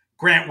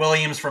Grant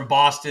Williams from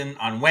Boston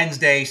on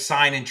Wednesday,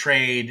 sign and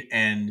trade,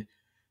 and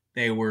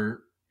they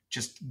were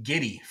just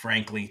giddy,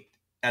 frankly,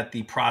 at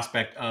the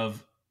prospect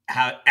of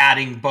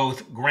adding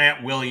both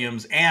Grant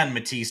Williams and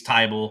Matisse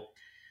Thybulle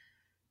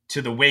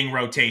to the wing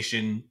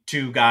rotation,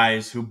 2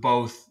 guys who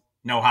both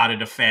know how to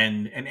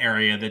defend an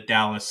area that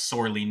Dallas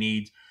sorely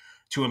needs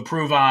to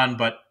improve on.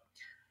 But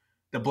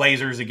the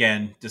Blazers,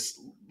 again, just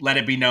let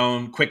it be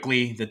known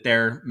quickly that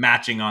they're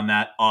matching on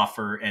that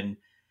offer. And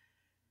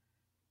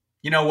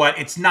you know what?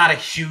 It's not a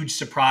huge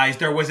surprise.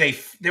 There was a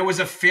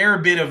fair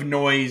bit of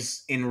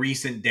noise in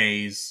recent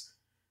days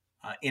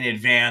in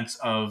advance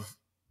of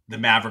the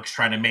Mavericks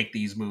trying to make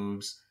these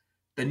moves.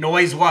 The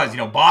noise was,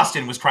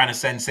 Boston was trying to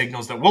send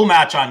signals that we'll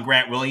match on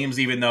Grant Williams,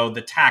 even though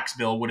the tax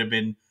bill would have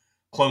been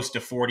close to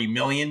 $40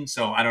 million.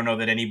 So I don't know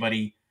that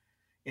anybody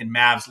in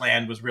Mavs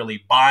land was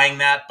really buying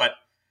that. But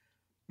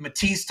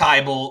Matisse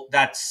Thybulle,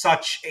 that's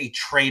such a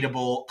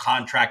tradable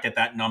contract at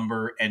that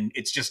number, and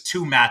it's just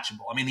too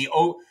matchable. I mean,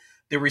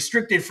 the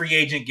restricted free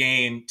agent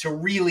game, to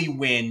really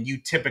win, you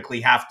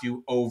typically have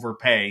to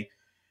overpay.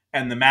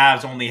 And the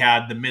Mavs only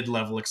had the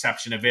mid-level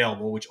exception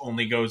available, which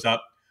only goes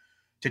up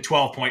to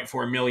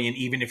 $12.4 million,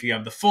 even if you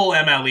have the full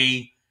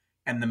MLE.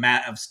 And the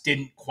Mavs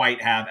didn't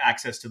quite have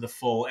access to the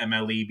full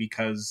MLE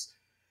because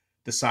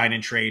the sign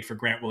and trade for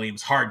Grant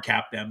Williams hard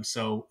capped them.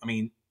 So, I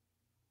mean,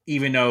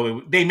 even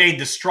though they made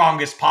the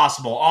strongest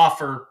possible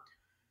offer,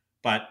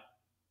 but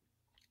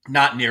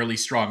not nearly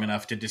strong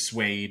enough to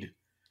dissuade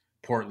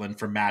Portland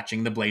from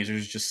matching. The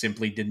Blazers just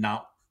simply did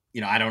not,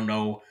 I don't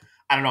know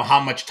how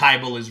much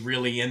Thybulle is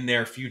really in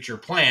their future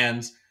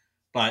plans,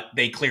 but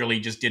they clearly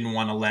just didn't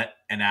want to let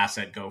an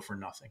asset go for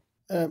nothing.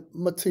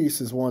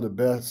 Matisse is one of the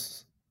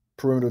best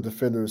perimeter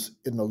defenders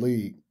in the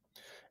league.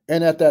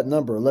 And at that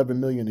number, $11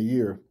 million a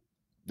year,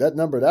 that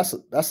number, that's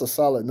a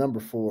solid number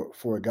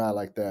for a guy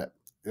like that.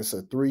 It's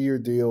a 3-year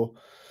deal,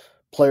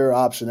 player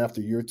option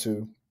after year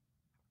 2.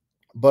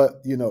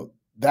 But,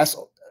 that's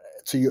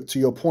to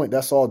your point,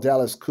 that's all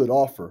Dallas could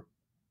offer.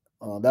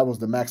 That was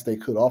the max they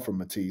could offer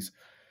Matisse.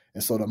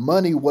 And so the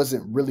money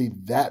wasn't really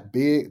that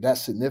big, that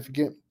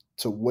significant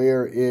to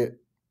where it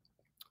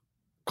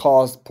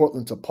caused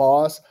Portland to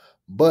pause.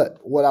 But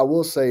what I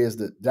will say is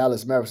that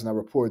Dallas Mavericks, and I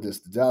reported this,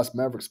 the Dallas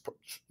Mavericks,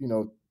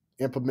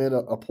 implement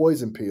a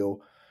poison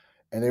pill,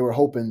 and they were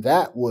hoping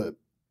that would,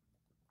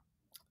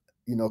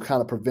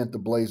 kind of prevent the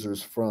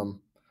Blazers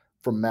from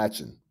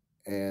matching.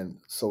 And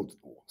so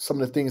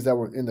some of the things that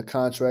were in the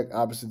contract,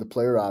 obviously the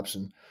player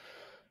option.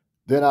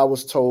 Then I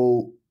was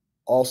told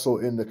also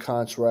in the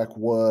contract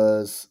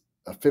was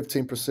a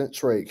 15%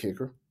 trade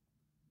kicker.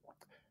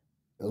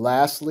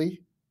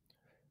 Lastly,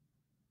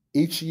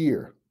 each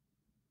year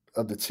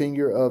of the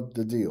tenure of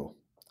the deal,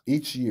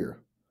 each year,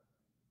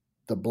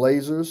 the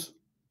Blazers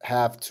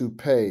have to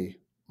pay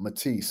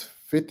Matisse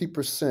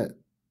 50%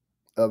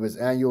 of his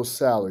annual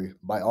salary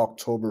by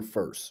October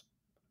 1st.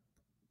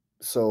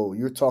 So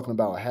you're talking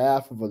about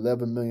half of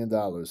 $11 million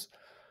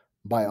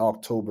by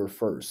October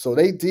 1st. So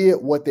they did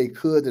what they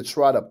could to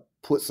try to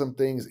put some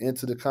things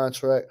into the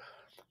contract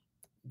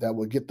that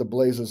would get the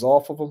Blazers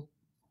off of them.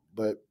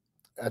 But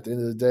at the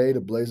end of the day,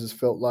 the Blazers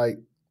felt like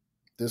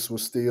this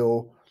was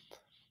still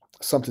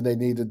something they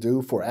need to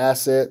do for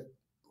asset.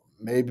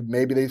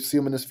 Maybe they see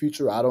him in this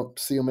future. I don't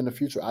see him in the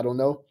future. I don't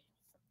know.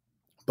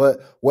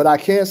 But what I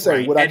can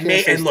say,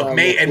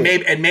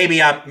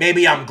 maybe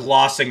I'm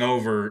glossing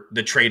over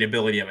the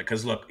tradability of it,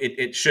 because look,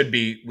 it should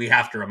be. We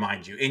have to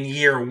remind you, in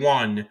year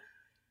 1,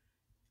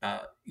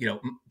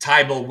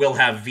 Thybulle will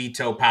have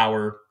veto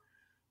power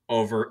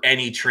over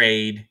any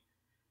trade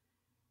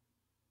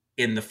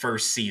in the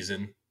first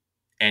season,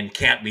 and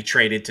can't be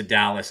traded to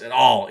Dallas at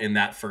all in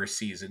that first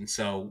season.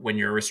 So when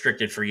you're a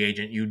restricted free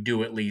agent, you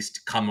do at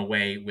least come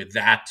away with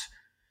that.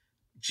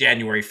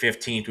 January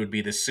 15th would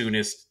be the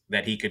soonest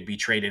that he could be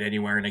traded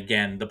anywhere. And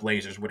again, the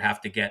Blazers would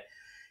have to get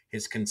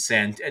his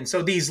consent. And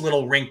so these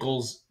little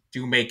wrinkles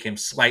do make him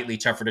slightly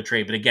tougher to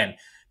trade. But again,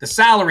 the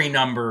salary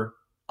number,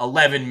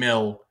 11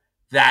 mil,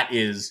 that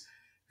is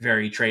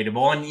very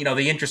tradable. And,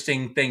 the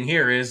interesting thing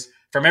here is,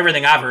 from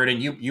everything I've heard,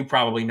 and you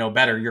probably know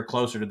better, you're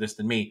closer to this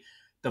than me,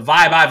 the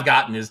vibe I've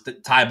gotten is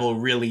that Thybulle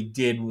really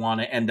did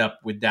want to end up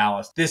with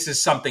Dallas. This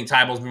is something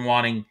Thybulle's been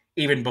wanting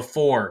even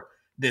before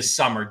this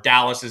summer.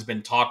 Dallas has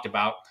been talked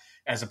about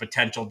as a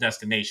potential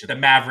destination. The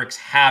Mavericks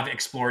have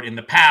explored in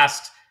the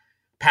past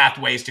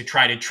pathways to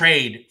try to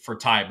trade for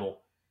Thybulle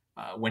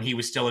when he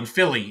was still in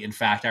Philly. In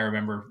fact, I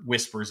remember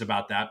whispers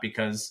about that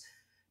because,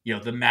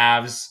 the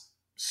Mavs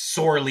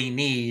sorely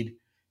need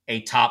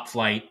a top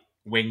flight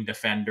wing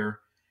defender.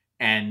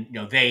 And,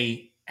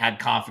 they had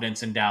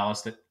confidence in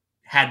Dallas that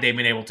had they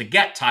been able to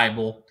get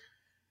Thybulle,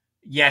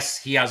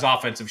 yes, he has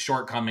offensive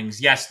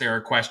shortcomings. Yes, there are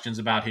questions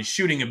about his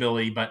shooting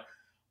ability, but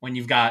when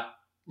you've got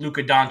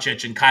Luka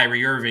Doncic and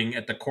Kyrie Irving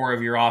at the core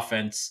of your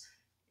offense,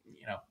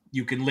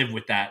 you can live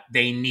with that.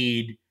 They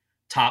need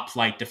top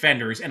flight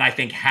defenders. And I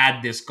think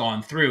had this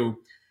gone through,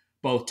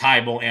 both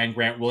Thybulle and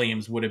Grant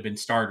Williams would have been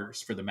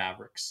starters for the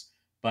Mavericks.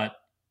 But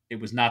it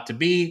was not to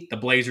be. The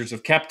Blazers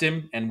have kept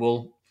him, and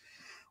we'll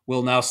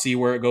now see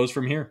where it goes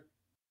from here.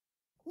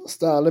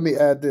 Stein, let me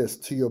add this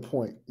to your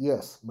point.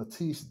 Yes,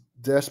 Matisse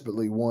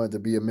desperately wanted to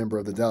be a member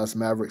of the Dallas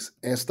Mavericks.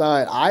 And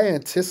Stein, I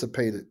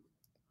anticipated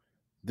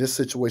this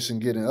situation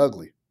getting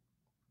ugly.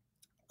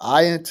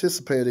 I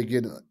anticipated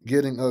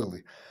getting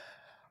ugly.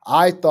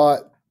 I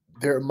thought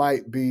there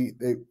might be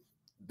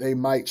they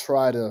might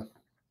try to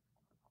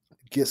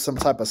get some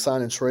type of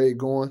sign and trade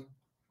going,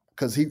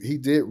 because he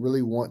did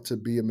really want to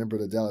be a member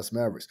of the Dallas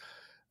Mavericks.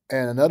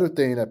 And another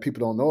thing that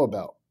people don't know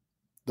about,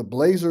 the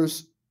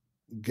Blazers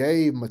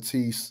gave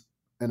Matisse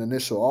an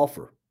initial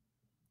offer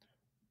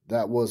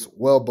that was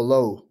well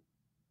below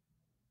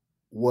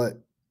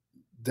what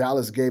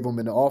Dallas gave him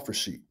in the offer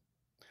sheet.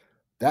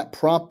 That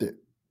prompted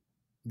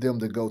them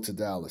to go to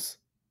Dallas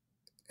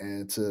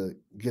and to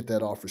get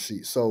that offer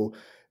sheet. So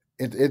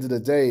at the end of the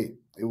day,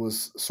 it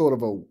was sort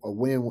of a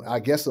win. I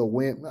guess a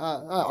win.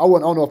 I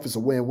don't know if it's a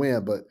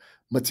win-win, but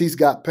Matisse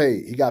got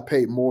paid. He got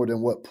paid more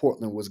than what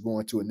Portland was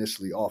going to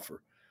initially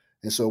offer.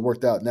 And so it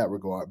worked out in that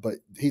regard. But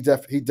he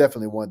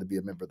definitely wanted to be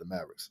a member of the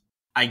Mavericks.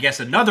 I guess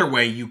another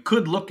way you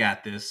could look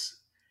at this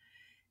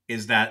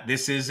is that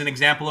this is an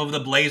example of the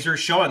Blazers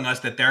showing us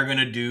that they're going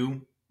to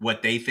do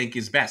what they think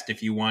is best.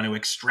 If you want to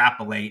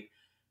extrapolate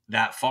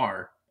that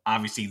far,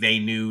 obviously they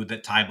knew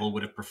that Tybal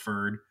would have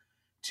preferred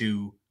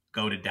to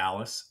go to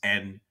Dallas.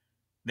 And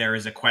there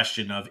is a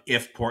question of,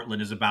 if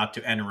Portland is about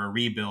to enter a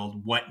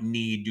rebuild, what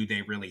need do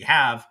they really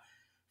have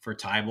for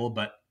Tybal?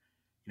 But,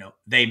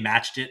 they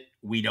matched it.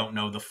 We don't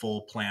know the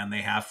full plan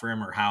they have for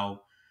him or how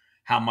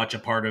much a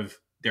part of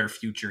their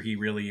future he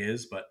really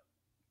is. But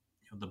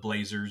the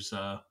Blazers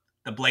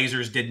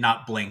did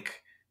not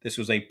blink. This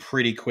was a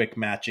pretty quick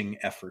matching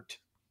effort.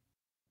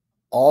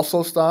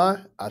 Also,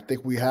 Stein, I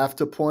think we have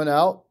to point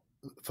out,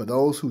 for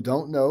those who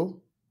don't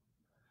know,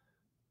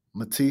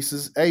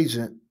 Matisse's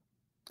agent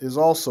is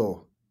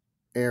also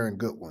Aaron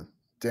Goodwin,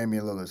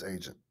 Damian Lillard's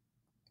agent.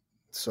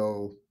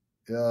 So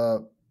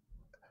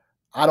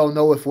I don't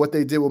know if what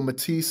they did with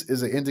Matisse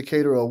is an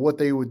indicator of what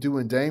they would do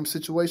in Dame's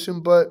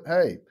situation, but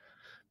hey,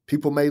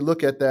 people may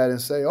look at that and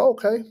say,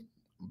 okay,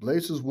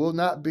 Blazers will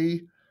not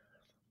be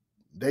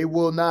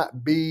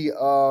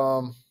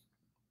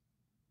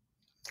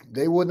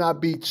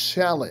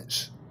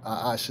challenged,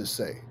 I should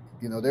say.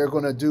 They're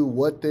going to do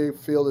what they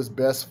feel is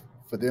best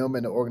for them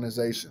and the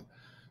organization.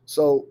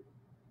 So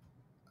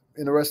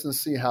interesting to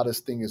see how this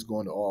thing is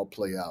going to all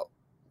play out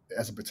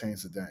as it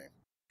pertains to Dame.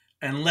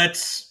 And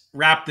let's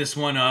wrap this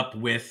one up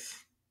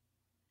with,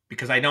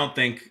 because I know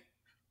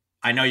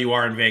you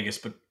are in Vegas,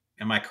 but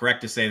am I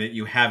correct to say that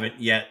you haven't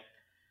yet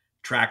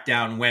tracked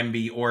down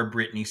Wemby or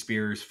Britney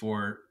Spears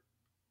for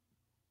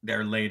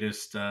their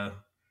latest?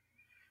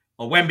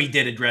 Wemby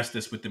did address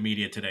this with the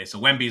media today, so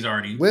Wemby's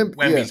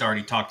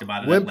already talked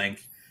about it at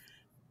length.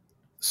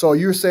 So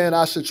you're saying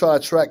I should try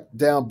to track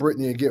down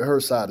Britney and get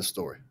her side of the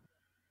story?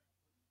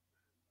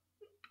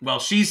 Well,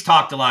 she's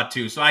talked a lot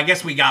too, so I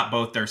guess we got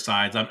both their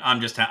sides.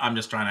 I'm just trying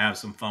to have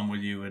some fun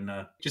with you and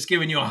just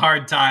giving you a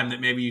hard time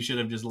that maybe you should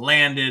have just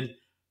landed,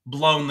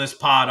 blown this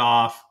pod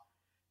off,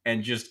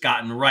 and just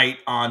gotten right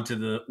onto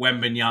the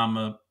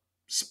Wembanyama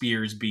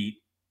Spears beat.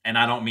 And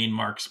I don't mean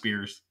Mark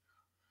Spears.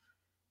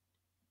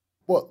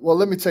 Well,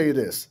 let me tell you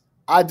this.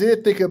 I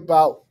did think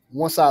about,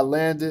 once I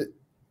landed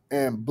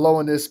and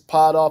blowing this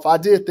pod off, I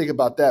did think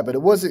about that, but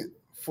it wasn't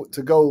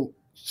to go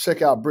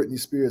check out Britney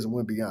Spears and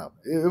Wembanyama.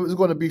 It was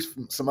going to be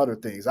some other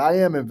things. I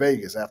am in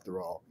Vegas after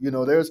all.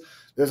 There's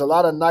a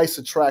lot of nice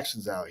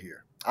attractions out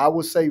here. I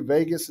would say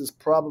Vegas is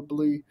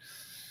probably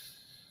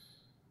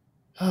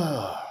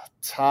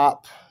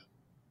top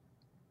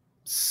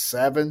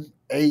 7,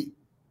 8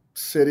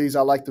 cities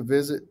I like to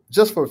visit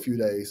just for a few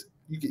days.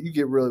 You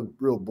get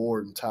real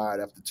bored and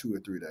tired after 2 or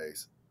 3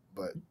 days.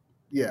 But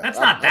yeah, that's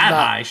not that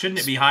high. Shouldn't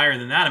it be higher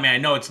than that? I mean, I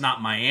know it's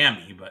not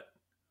Miami, but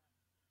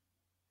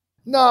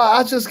no,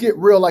 I just get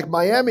real. Like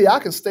Miami, I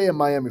can stay in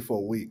Miami for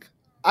a week.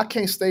 I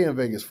can't stay in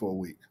Vegas for a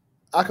week.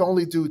 I can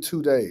only do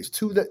 2 days.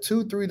 3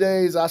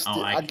 days.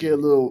 I get a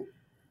little.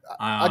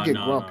 I get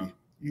grumpy. No.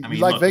 You I mean,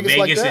 like look, Vegas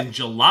like that? in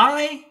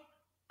July,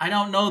 I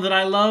don't know that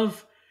I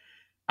love.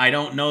 I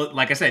don't know.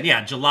 Like I said,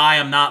 yeah, July,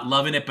 I'm not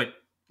loving it. But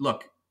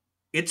look,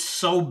 it's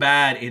so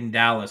bad in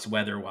Dallas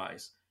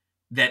weather-wise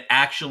that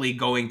actually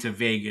going to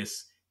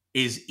Vegas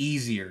is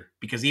easier,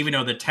 because even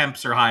though the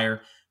temps are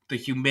higher, the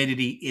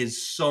humidity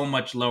is so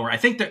much lower. I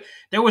think that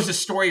there was a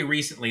story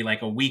recently,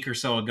 like a week or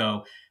so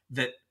ago,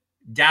 that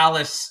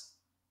Dallas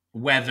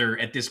weather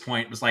at this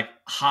point was like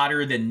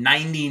hotter than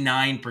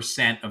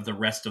 99% of the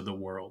rest of the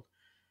world.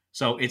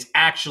 So it's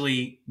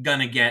actually going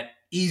to get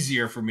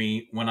easier for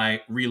me when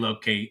I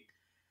relocate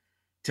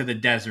to the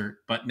desert.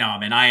 But no, I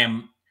mean, I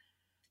am,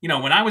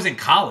 when I was in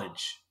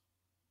college,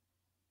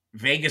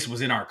 Vegas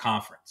was in our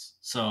conference.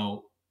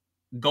 So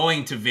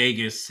going to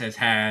Vegas has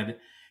had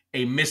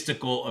a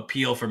mystical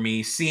appeal for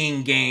me,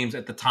 seeing games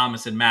at the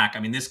Thomas and Mack. I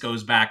mean, this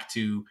goes back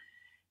to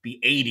the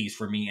 80s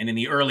for me. And in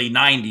the early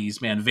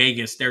 90s, man,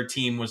 Vegas, their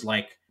team was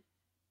like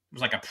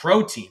a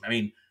pro team. I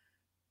mean,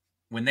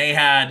 when they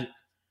had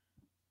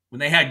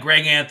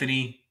Greg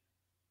Anthony,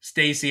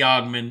 Stacey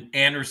Ogman,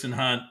 Anderson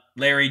Hunt,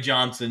 Larry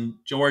Johnson,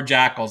 George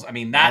Ackles, I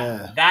mean,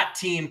 that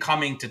team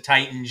coming to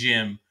Titan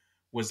Gym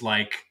was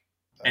like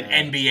an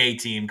NBA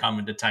team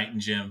coming to Titan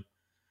Gym.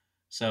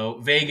 So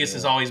Vegas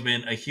has always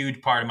been a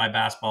huge part of my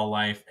basketball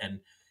life. And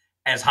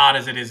as hot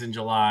as it is in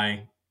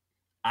July,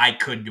 I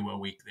could do a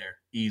week there.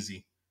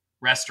 Easy.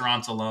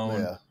 Restaurants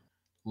alone. Yeah.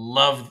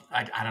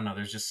 I don't know.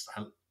 There's just,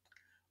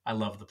 I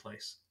love the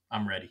place.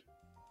 I'm ready.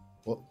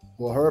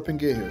 Well, hurry up and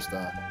get here,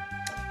 Stein.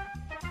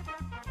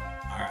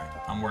 All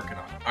right. I'm working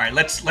on it. All right.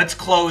 Let's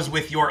close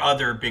with your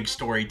other big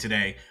story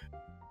today.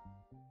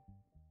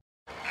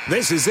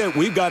 This is it.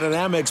 We've got an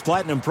Amex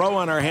Platinum Pro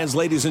on our hands,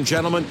 ladies and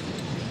gentlemen.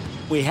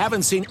 We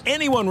haven't seen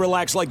anyone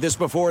relax like this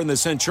before in the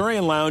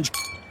Centurion Lounge.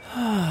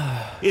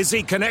 Is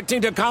he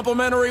connecting to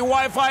complimentary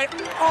Wi-Fi?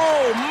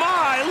 Oh,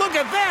 my. Look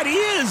at that. He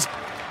is.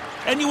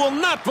 And you will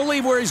not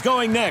believe where he's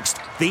going next.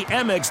 The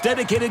Amex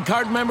dedicated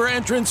card member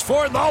entrance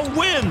for the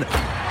win.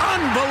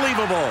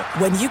 Unbelievable.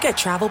 When you get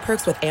travel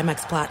perks with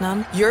Amex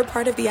Platinum, you're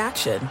part of the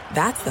action.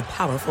 That's the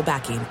powerful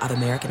backing of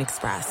American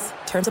Express.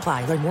 Terms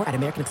apply. Learn more at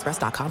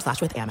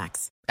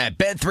americanexpress.com/withAmex. At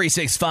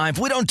Bet365,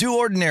 we don't do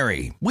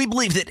ordinary. We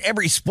believe that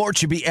every sport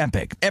should be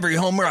epic. Every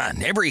home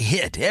run, every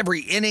hit,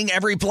 every inning,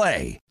 every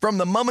play. From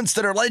the moments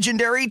that are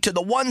legendary to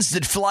the ones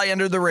that fly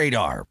under the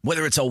radar.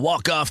 Whether it's a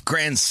walk-off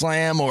grand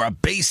slam or a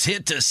base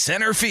hit to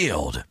center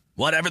field.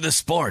 Whatever the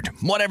sport,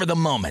 whatever the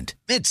moment.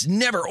 It's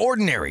never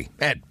ordinary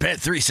at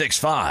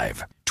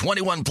Bet365.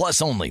 21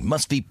 plus only.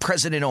 Must be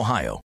present in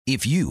Ohio.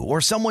 If you or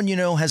someone you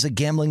know has a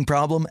gambling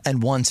problem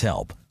and wants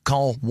help,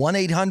 call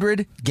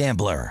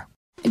 1-800-GAMBLER.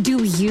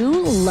 Do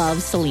you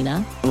love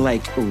Selena?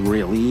 Like,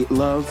 really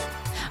love?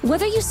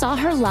 Whether you saw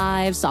her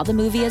live, saw the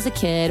movie as a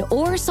kid,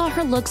 or saw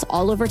her looks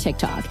all over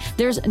TikTok,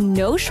 there's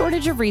no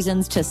shortage of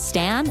reasons to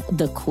stan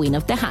the Queen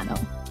of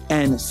Tejano.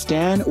 And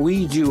Stan,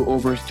 we do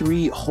over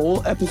 3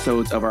 whole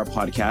episodes of our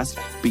podcast,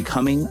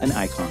 Becoming an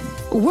Icon.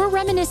 We're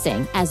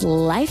reminiscing as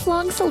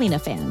lifelong Selena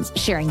fans,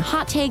 sharing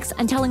hot takes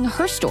and telling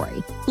her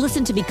story.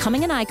 Listen to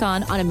Becoming an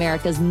Icon on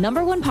America's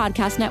 #1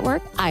 podcast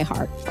network,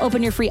 iHeart.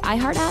 Open your free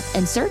iHeart app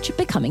and search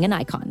Becoming an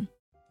Icon.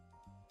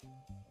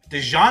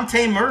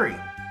 DeJounte Murray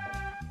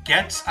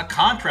gets a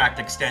contract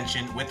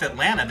extension with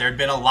Atlanta. There had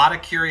been a lot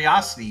of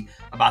curiosity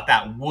about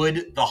that.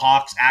 Would the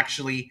Hawks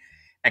actually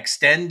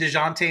extend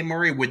DeJounte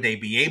Murray? Would they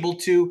be able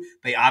to?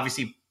 They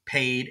obviously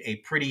paid a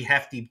pretty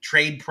hefty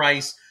trade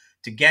price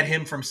to get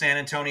him from San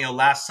Antonio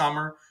last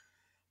summer,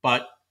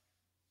 but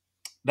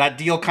that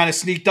deal kind of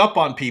sneaked up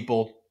on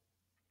people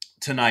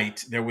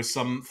tonight. There was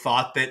some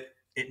thought that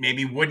it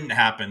maybe wouldn't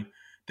happen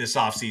this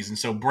offseason.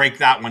 So break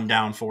that one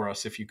down for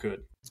us if you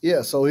could.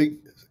 Yeah, so he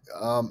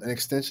an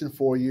extension,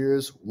 4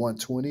 years,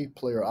 120,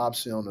 player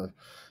option on the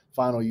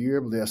final year.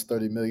 I believe that's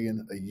 $30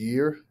 million a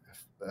year,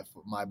 if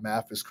my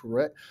math is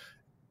correct.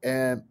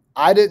 And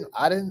I didn't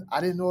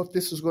know if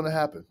this was going to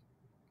happen.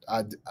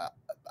 I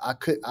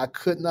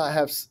could not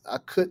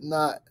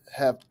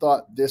have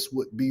thought this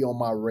would be on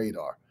my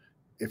radar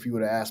if you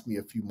would have asked me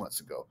a few months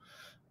ago.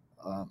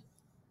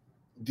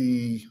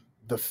 The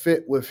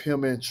fit with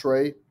him and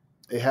Trey,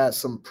 it had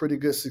some pretty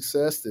good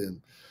success,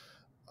 and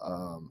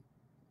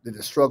they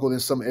struggled in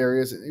some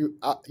areas.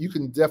 You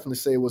can definitely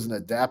say it was an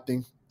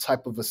adapting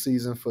type of a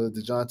season for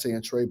DeJounte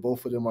and Trey.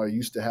 Both of them are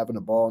used to having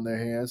the ball in their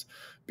hands,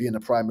 being the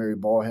primary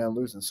ball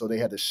handlers, and so they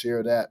had to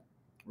share that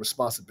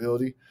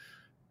responsibility.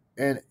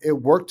 And it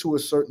worked to a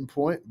certain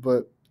point,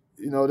 but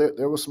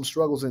there were some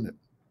struggles in it.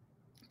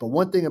 But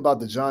one thing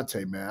about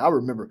DeJounte, man, I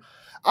remember,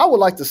 I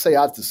would like to say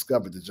I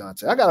discovered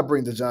DeJounte. I got to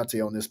bring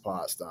DeJounte on this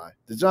pod, Stein.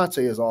 DeJounte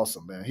is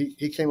awesome, man.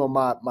 He came on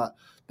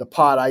the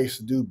pod I used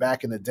to do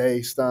back in the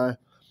day, Stein.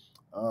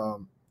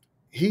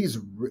 He's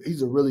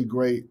a really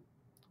great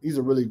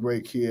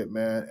kid,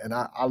 man, and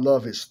I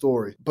love his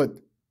story. But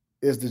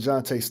is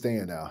DeJounte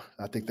staying now?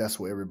 I think that's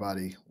what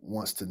everybody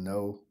wants to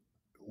know.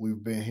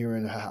 We've been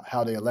hearing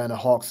how the Atlanta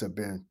Hawks have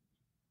been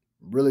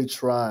really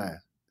trying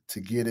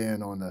to get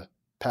in on the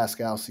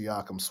Pascal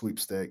Siakam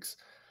sweepstakes.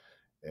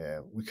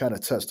 And we kind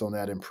of touched on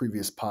that in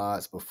previous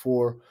pods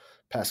before.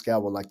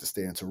 Pascal would like to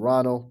stay in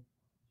Toronto.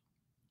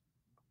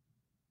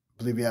 I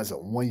believe he has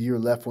 1 year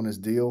left on his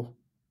deal.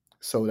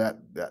 So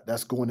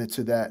that's going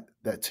into that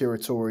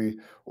territory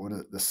or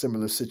the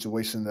similar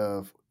situation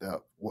of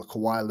what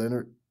Kawhi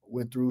Leonard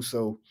went through.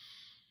 So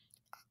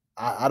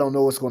I don't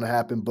know what's going to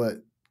happen, but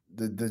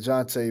the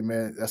DeJounte,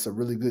 man, that's a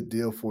really good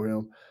deal for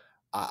him.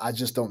 I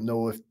just don't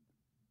know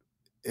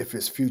if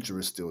his future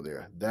is still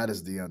there. That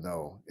is the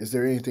unknown. Is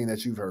there anything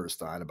that you've heard,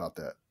 Stein, about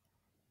that?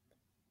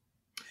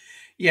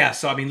 Yeah,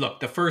 so I mean,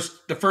 look, the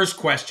first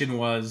question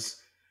was,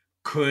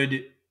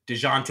 could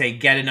DeJounte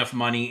get enough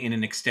money in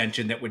an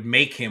extension that would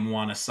make him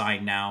want to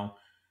sign now?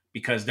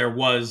 Because there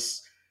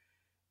was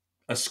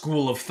a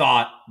school of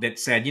thought that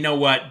said, you know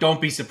what,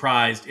 don't be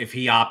surprised if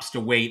he opts to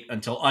wait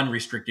until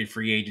unrestricted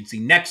free agency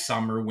next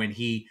summer when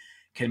he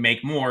can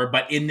make more.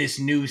 But in this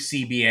new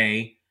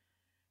CBA,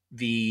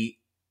 the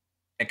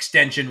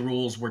extension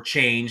rules were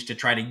changed to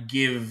try to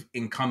give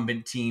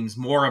incumbent teams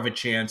more of a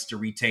chance to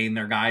retain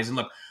their guys. And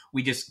look,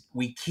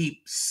 we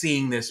keep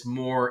seeing this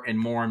more and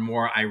more and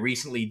more. I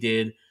recently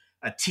did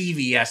a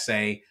TV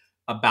essay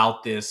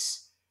about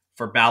this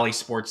for Bally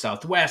Sports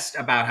Southwest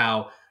about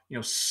how,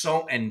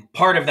 and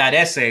part of that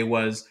essay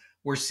was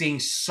we're seeing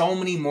so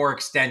many more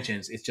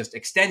extensions. It's just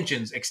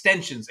extensions.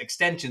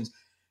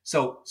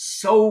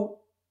 So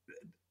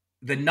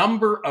the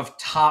number of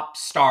top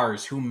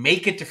stars who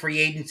make it to free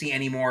agency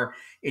anymore,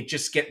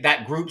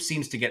 that group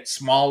seems to get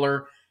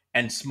smaller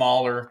and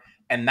smaller.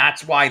 And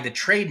that's why the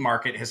trade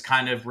market has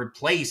kind of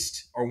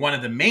replaced, or one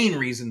of the main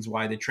reasons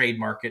why the trade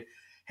market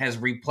has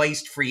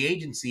replaced free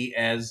agency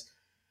as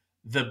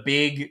the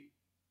big,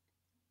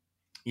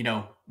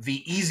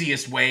 the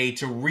easiest way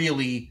to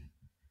really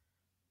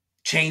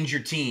change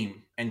your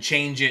team and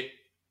change it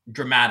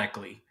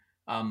dramatically.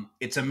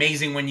 It's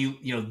amazing when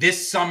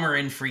this summer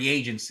in free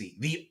agency,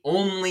 the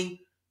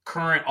only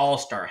current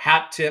all-star,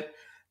 hat tip,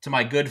 to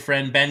my good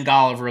friend Ben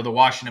Golliver of the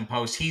Washington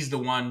Post. He's the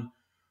one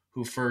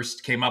who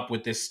first came up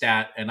with this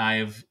stat, and I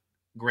have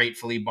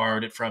gratefully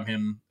borrowed it from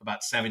him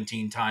about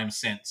 17 times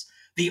since.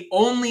 The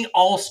only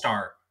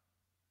All-Star,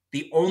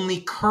 the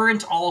only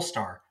current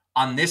All-Star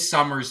on this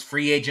summer's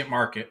free agent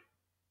market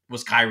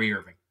was Kyrie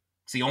Irving.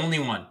 It's the only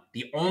one.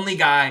 The only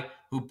guy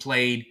who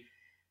played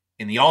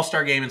in the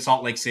All-Star game in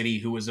Salt Lake City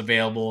who was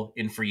available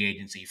in free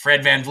agency.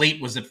 Fred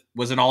VanVleet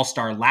was an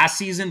All-Star last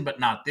season, but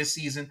not this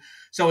season.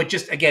 So it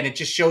just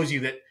shows you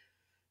that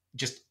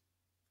just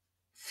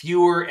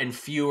fewer and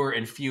fewer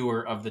and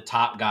fewer of the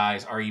top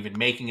guys are even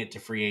making it to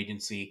free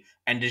agency.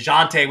 And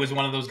DeJounte was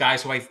one of those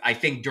guys who I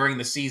think during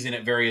the season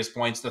at various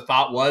points, the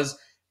thought was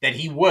that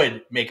he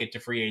would make it to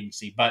free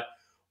agency. But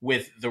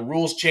with the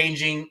rules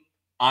changing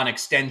on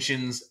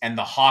extensions and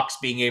the Hawks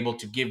being able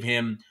to give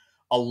him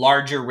a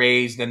larger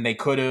raise than they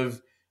could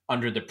have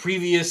under the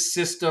previous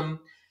system,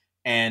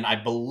 and I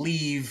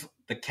believe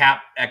the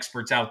cap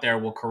experts out there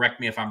will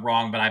correct me if I'm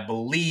wrong, but I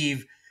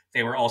believe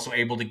they were also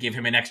able to give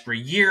him an extra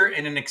year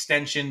in an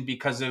extension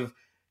because of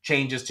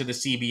changes to the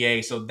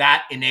CBA. So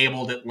that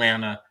enabled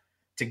Atlanta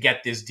to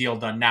get this deal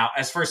done. Now,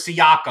 as for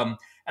Siakam,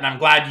 and I'm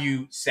glad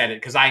you said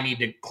it because I need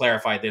to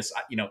clarify this.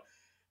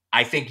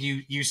 I think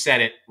you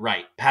said it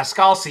right.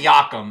 Pascal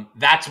Siakam,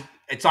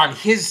 it's on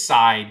his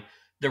side.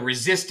 The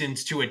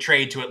resistance to a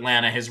trade to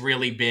Atlanta has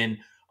really been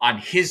on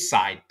his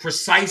side.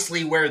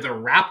 Precisely where the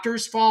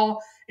Raptors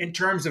fall in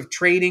terms of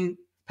trading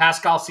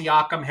Pascal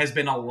Siakam has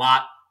been a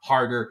lot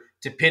harder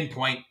to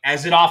pinpoint,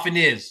 as it often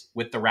is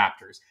with the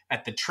Raptors.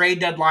 At the trade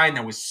deadline,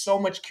 there was so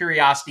much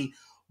curiosity.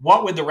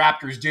 What would the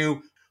Raptors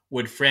do?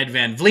 Would Fred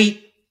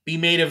VanVleet be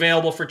made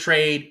available for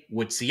trade?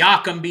 Would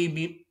Siakam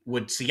be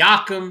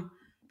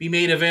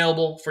made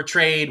available for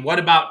trade? What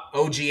about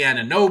OG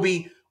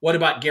Anunoby? What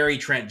about Gary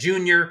Trent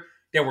Jr.?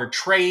 There were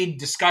trade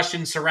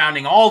discussions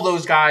surrounding all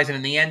those guys, and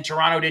in the end,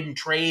 Toronto didn't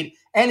trade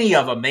any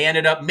of them. They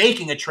ended up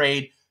making a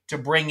trade to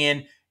bring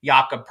in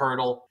Jakob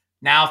Poeltl.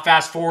 Now,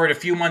 fast forward a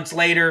few months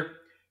later,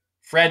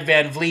 Fred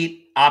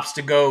VanVleet opts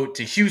to go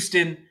to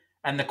Houston,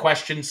 and the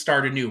questions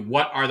start anew.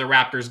 What are the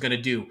Raptors going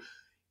to do?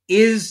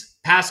 Is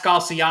Pascal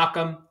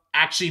Siakam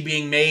actually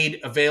being made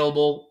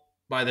available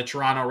by the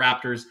Toronto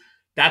Raptors?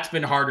 That's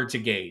been harder to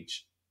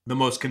gauge. The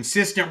most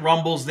consistent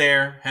rumbles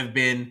there have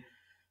been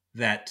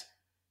that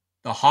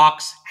the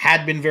Hawks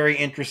had been very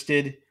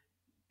interested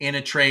in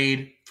a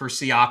trade for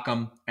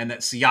Siakam, and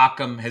that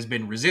Siakam has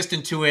been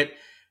resistant to it.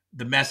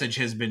 The message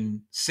has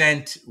been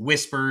sent,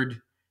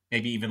 whispered,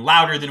 maybe even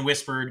louder than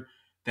whispered,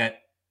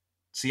 that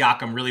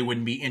Siakam really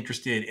wouldn't be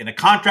interested in a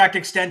contract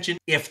extension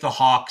if the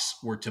Hawks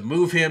were to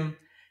move him.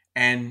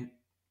 And,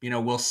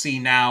 we'll see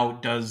now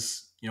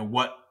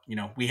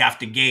we have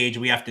to gauge,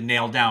 we have to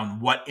nail down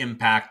what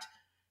impact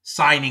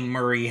signing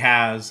Murray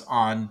has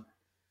on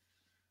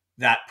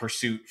that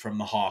pursuit from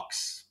the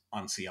Hawks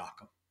on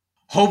Siakam.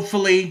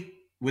 Hopefully,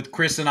 with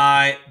Chris and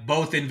I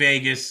both in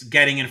Vegas,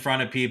 getting in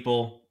front of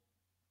people,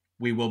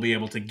 we will be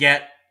able to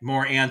get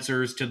more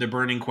answers to the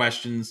burning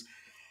questions,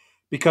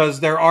 because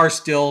there are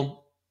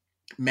still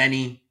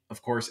many,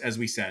 of course, as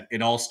we said.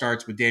 It all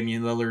starts with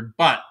Damian Lillard,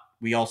 but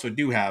we also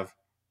do have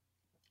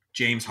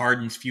James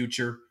Harden's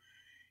future.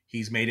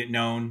 He's made it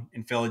known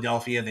in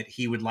Philadelphia that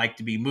he would like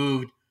to be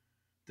moved.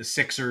 The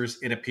Sixers,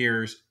 it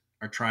appears,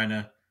 are trying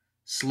to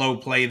slow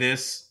play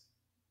this,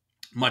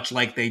 much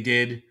like they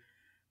did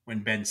when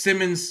Ben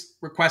Simmons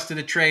requested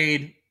a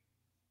trade.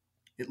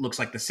 It looks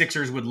like the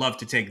Sixers would love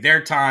to take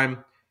their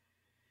time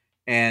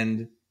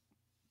and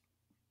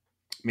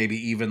maybe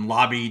even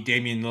lobby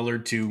Damian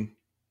Lillard to,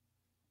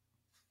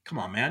 come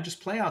on, man, just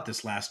play out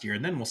this last year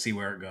and then we'll see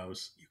where it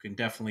goes. You can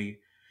definitely,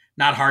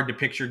 not hard to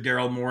picture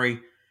Daryl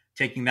Morey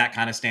taking that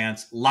kind of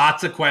stance.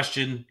 Lots of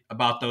question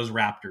about those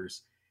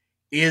Raptors.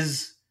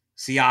 Is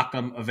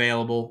Siakam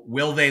available?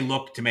 Will they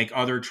look to make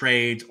other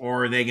trades,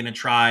 or are they going to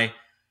try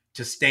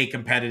to stay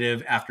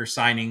competitive after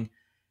signing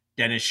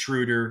Dennis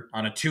Schroeder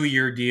on a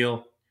 2-year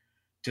deal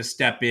to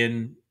step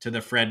in to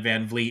the Fred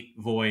VanVleet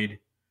void?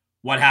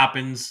 What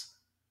happens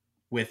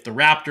with the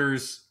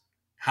Raptors?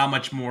 How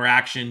much more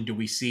action do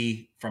we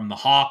see from the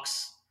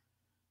Hawks,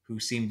 who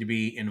seem to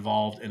be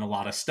involved in a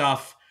lot of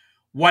stuff?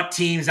 What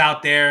teams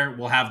out there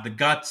will have the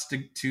guts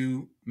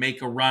to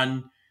make a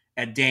run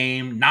at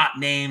Dame? Not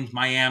named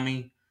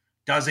Miami.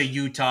 Does a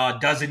Utah,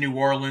 does a New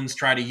Orleans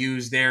try to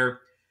use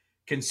their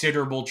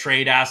considerable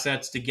trade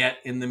assets to get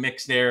in the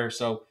mix there?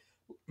 So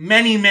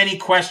many, many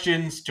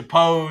questions to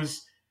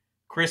pose.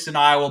 Chris and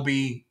I will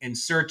be in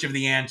search of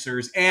the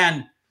answers.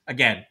 And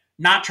again,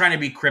 not trying to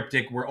be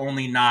cryptic. We're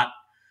only not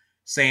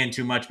saying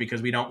too much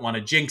because we don't want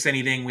to jinx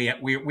anything.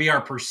 We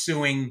are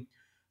pursuing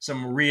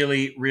some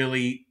really,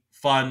 really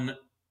fun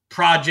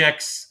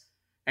projects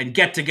and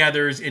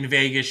get-togethers in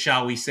Vegas,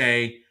 shall we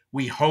say.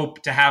 We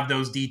hope to have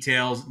those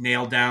details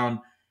nailed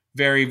down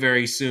very,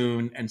 very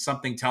soon. And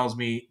something tells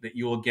me that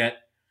you will get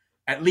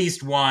at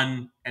least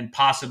one and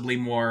possibly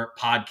more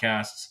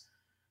podcasts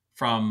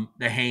from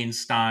the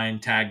Haynes-Stein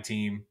tag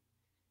team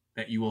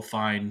that you will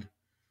find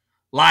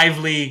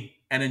lively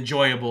and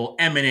enjoyable,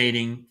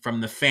 emanating from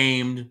the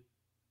famed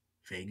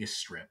Vegas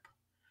Strip.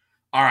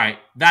 All right,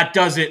 that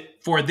does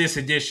it for this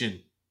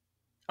edition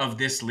of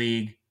This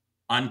League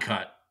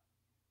Uncut.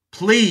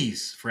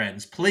 Please,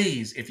 friends,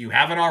 please, if you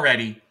haven't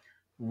already,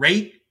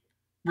 rate,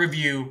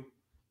 review,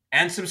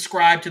 and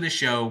subscribe to the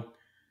show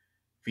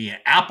via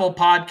Apple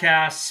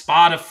Podcasts,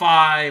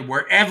 Spotify,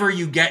 wherever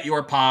you get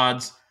your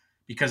pods.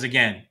 Because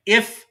again,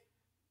 if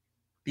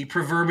the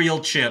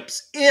proverbial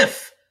chips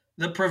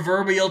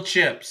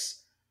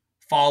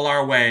fall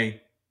our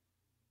way,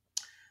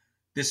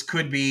 this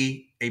could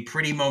be a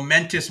pretty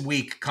momentous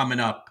week coming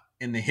up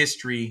in the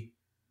history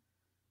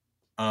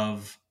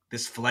of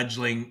this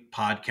fledgling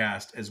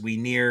podcast as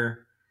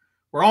we're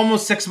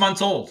almost 6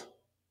 months old,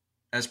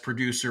 as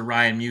producer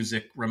Ryan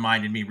Music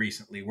reminded me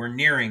recently. We're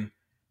nearing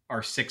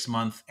our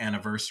 6-month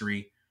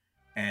anniversary,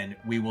 and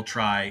we will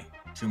try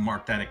to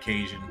mark that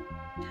occasion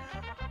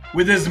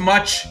with as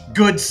much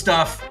good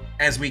stuff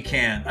as we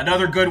can.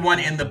 Another good one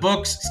in the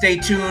books. Stay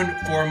tuned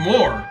for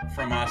more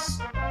from us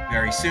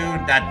very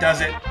soon. That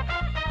does it.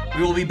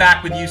 We will be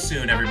back with you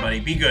soon, everybody.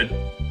 Be good.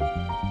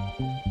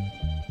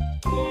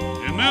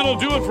 And that'll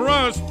do it for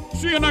us.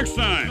 See you next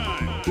time.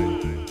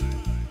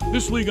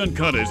 This League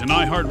Uncut is an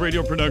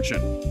iHeartRadio production.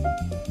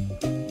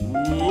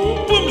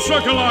 Boom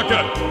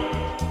shakalaka!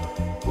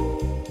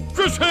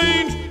 Chris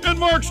Haynes and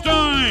Mark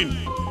Stein.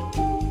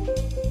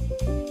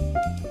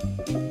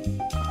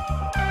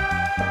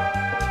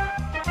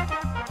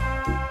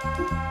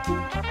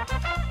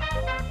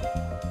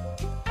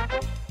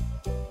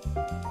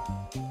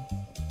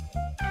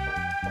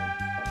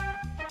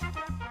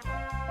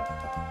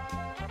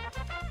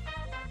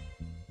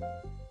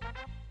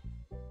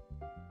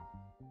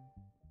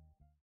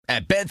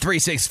 At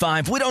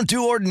Bet365, we don't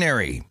do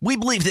ordinary. We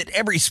believe that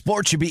every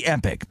sport should be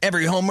epic.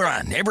 Every home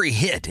run, every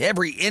hit,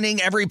 every inning,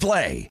 every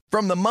play.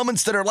 From the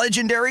moments that are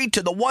legendary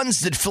to the ones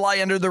that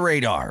fly under the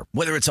radar.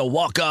 Whether it's a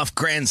walk-off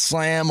grand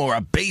slam or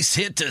a base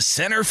hit to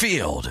center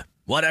field.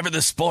 Whatever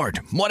the sport,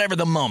 whatever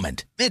the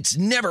moment. It's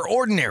never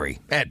ordinary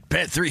at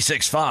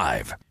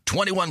Bet365.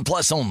 21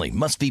 plus only.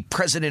 Must be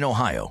present in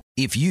Ohio.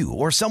 If you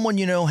or someone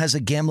you know has a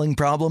gambling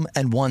problem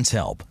and wants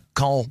help,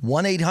 call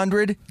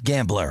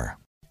 1-800-GAMBLER.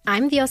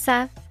 I'm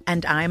Diosa.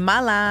 And I'm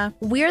Mala.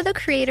 We're the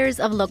creators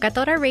of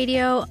Locatora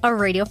Radio, a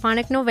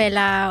radiophonic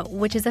novela,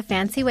 which is a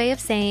fancy way of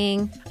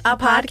saying a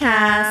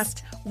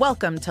podcast.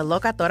 Welcome to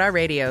Locatora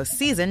Radio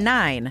Season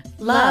 9.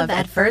 Love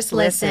at First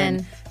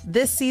Listen.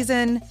 This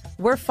season,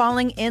 we're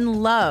falling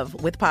in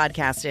love with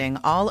podcasting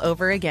all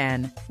over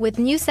again. With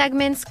new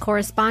segments,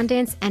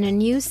 correspondence, and a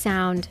new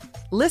sound.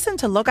 Listen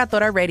to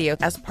Locatora Radio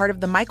as part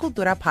of the My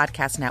Cultura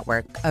Podcast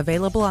Network.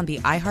 Available on the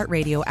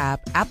iHeartRadio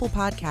app, Apple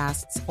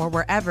Podcasts, or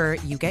wherever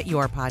you get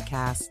your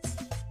podcasts.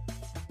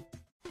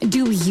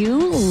 Do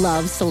you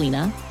love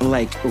Selena?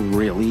 Like,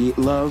 really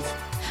love?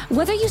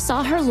 Whether you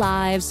saw her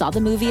live, saw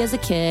the movie as a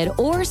kid,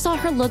 or saw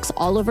her looks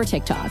all over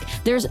TikTok,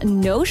 there's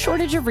no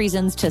shortage of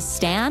reasons to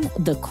stan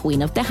the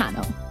Queen of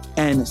Tejano.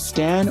 And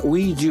Stan,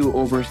 we do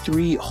over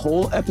 3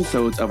 whole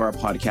episodes of our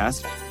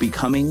podcast,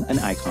 Becoming an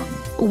Icon.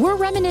 We're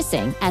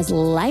reminiscing as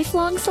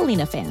lifelong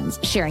Selena fans,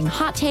 sharing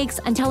hot takes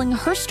and telling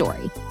her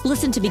story.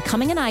 Listen to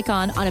Becoming an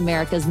Icon on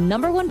America's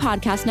 #1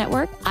 podcast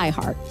network,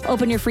 iHeart.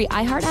 Open your free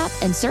iHeart app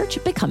and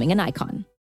search Becoming an Icon.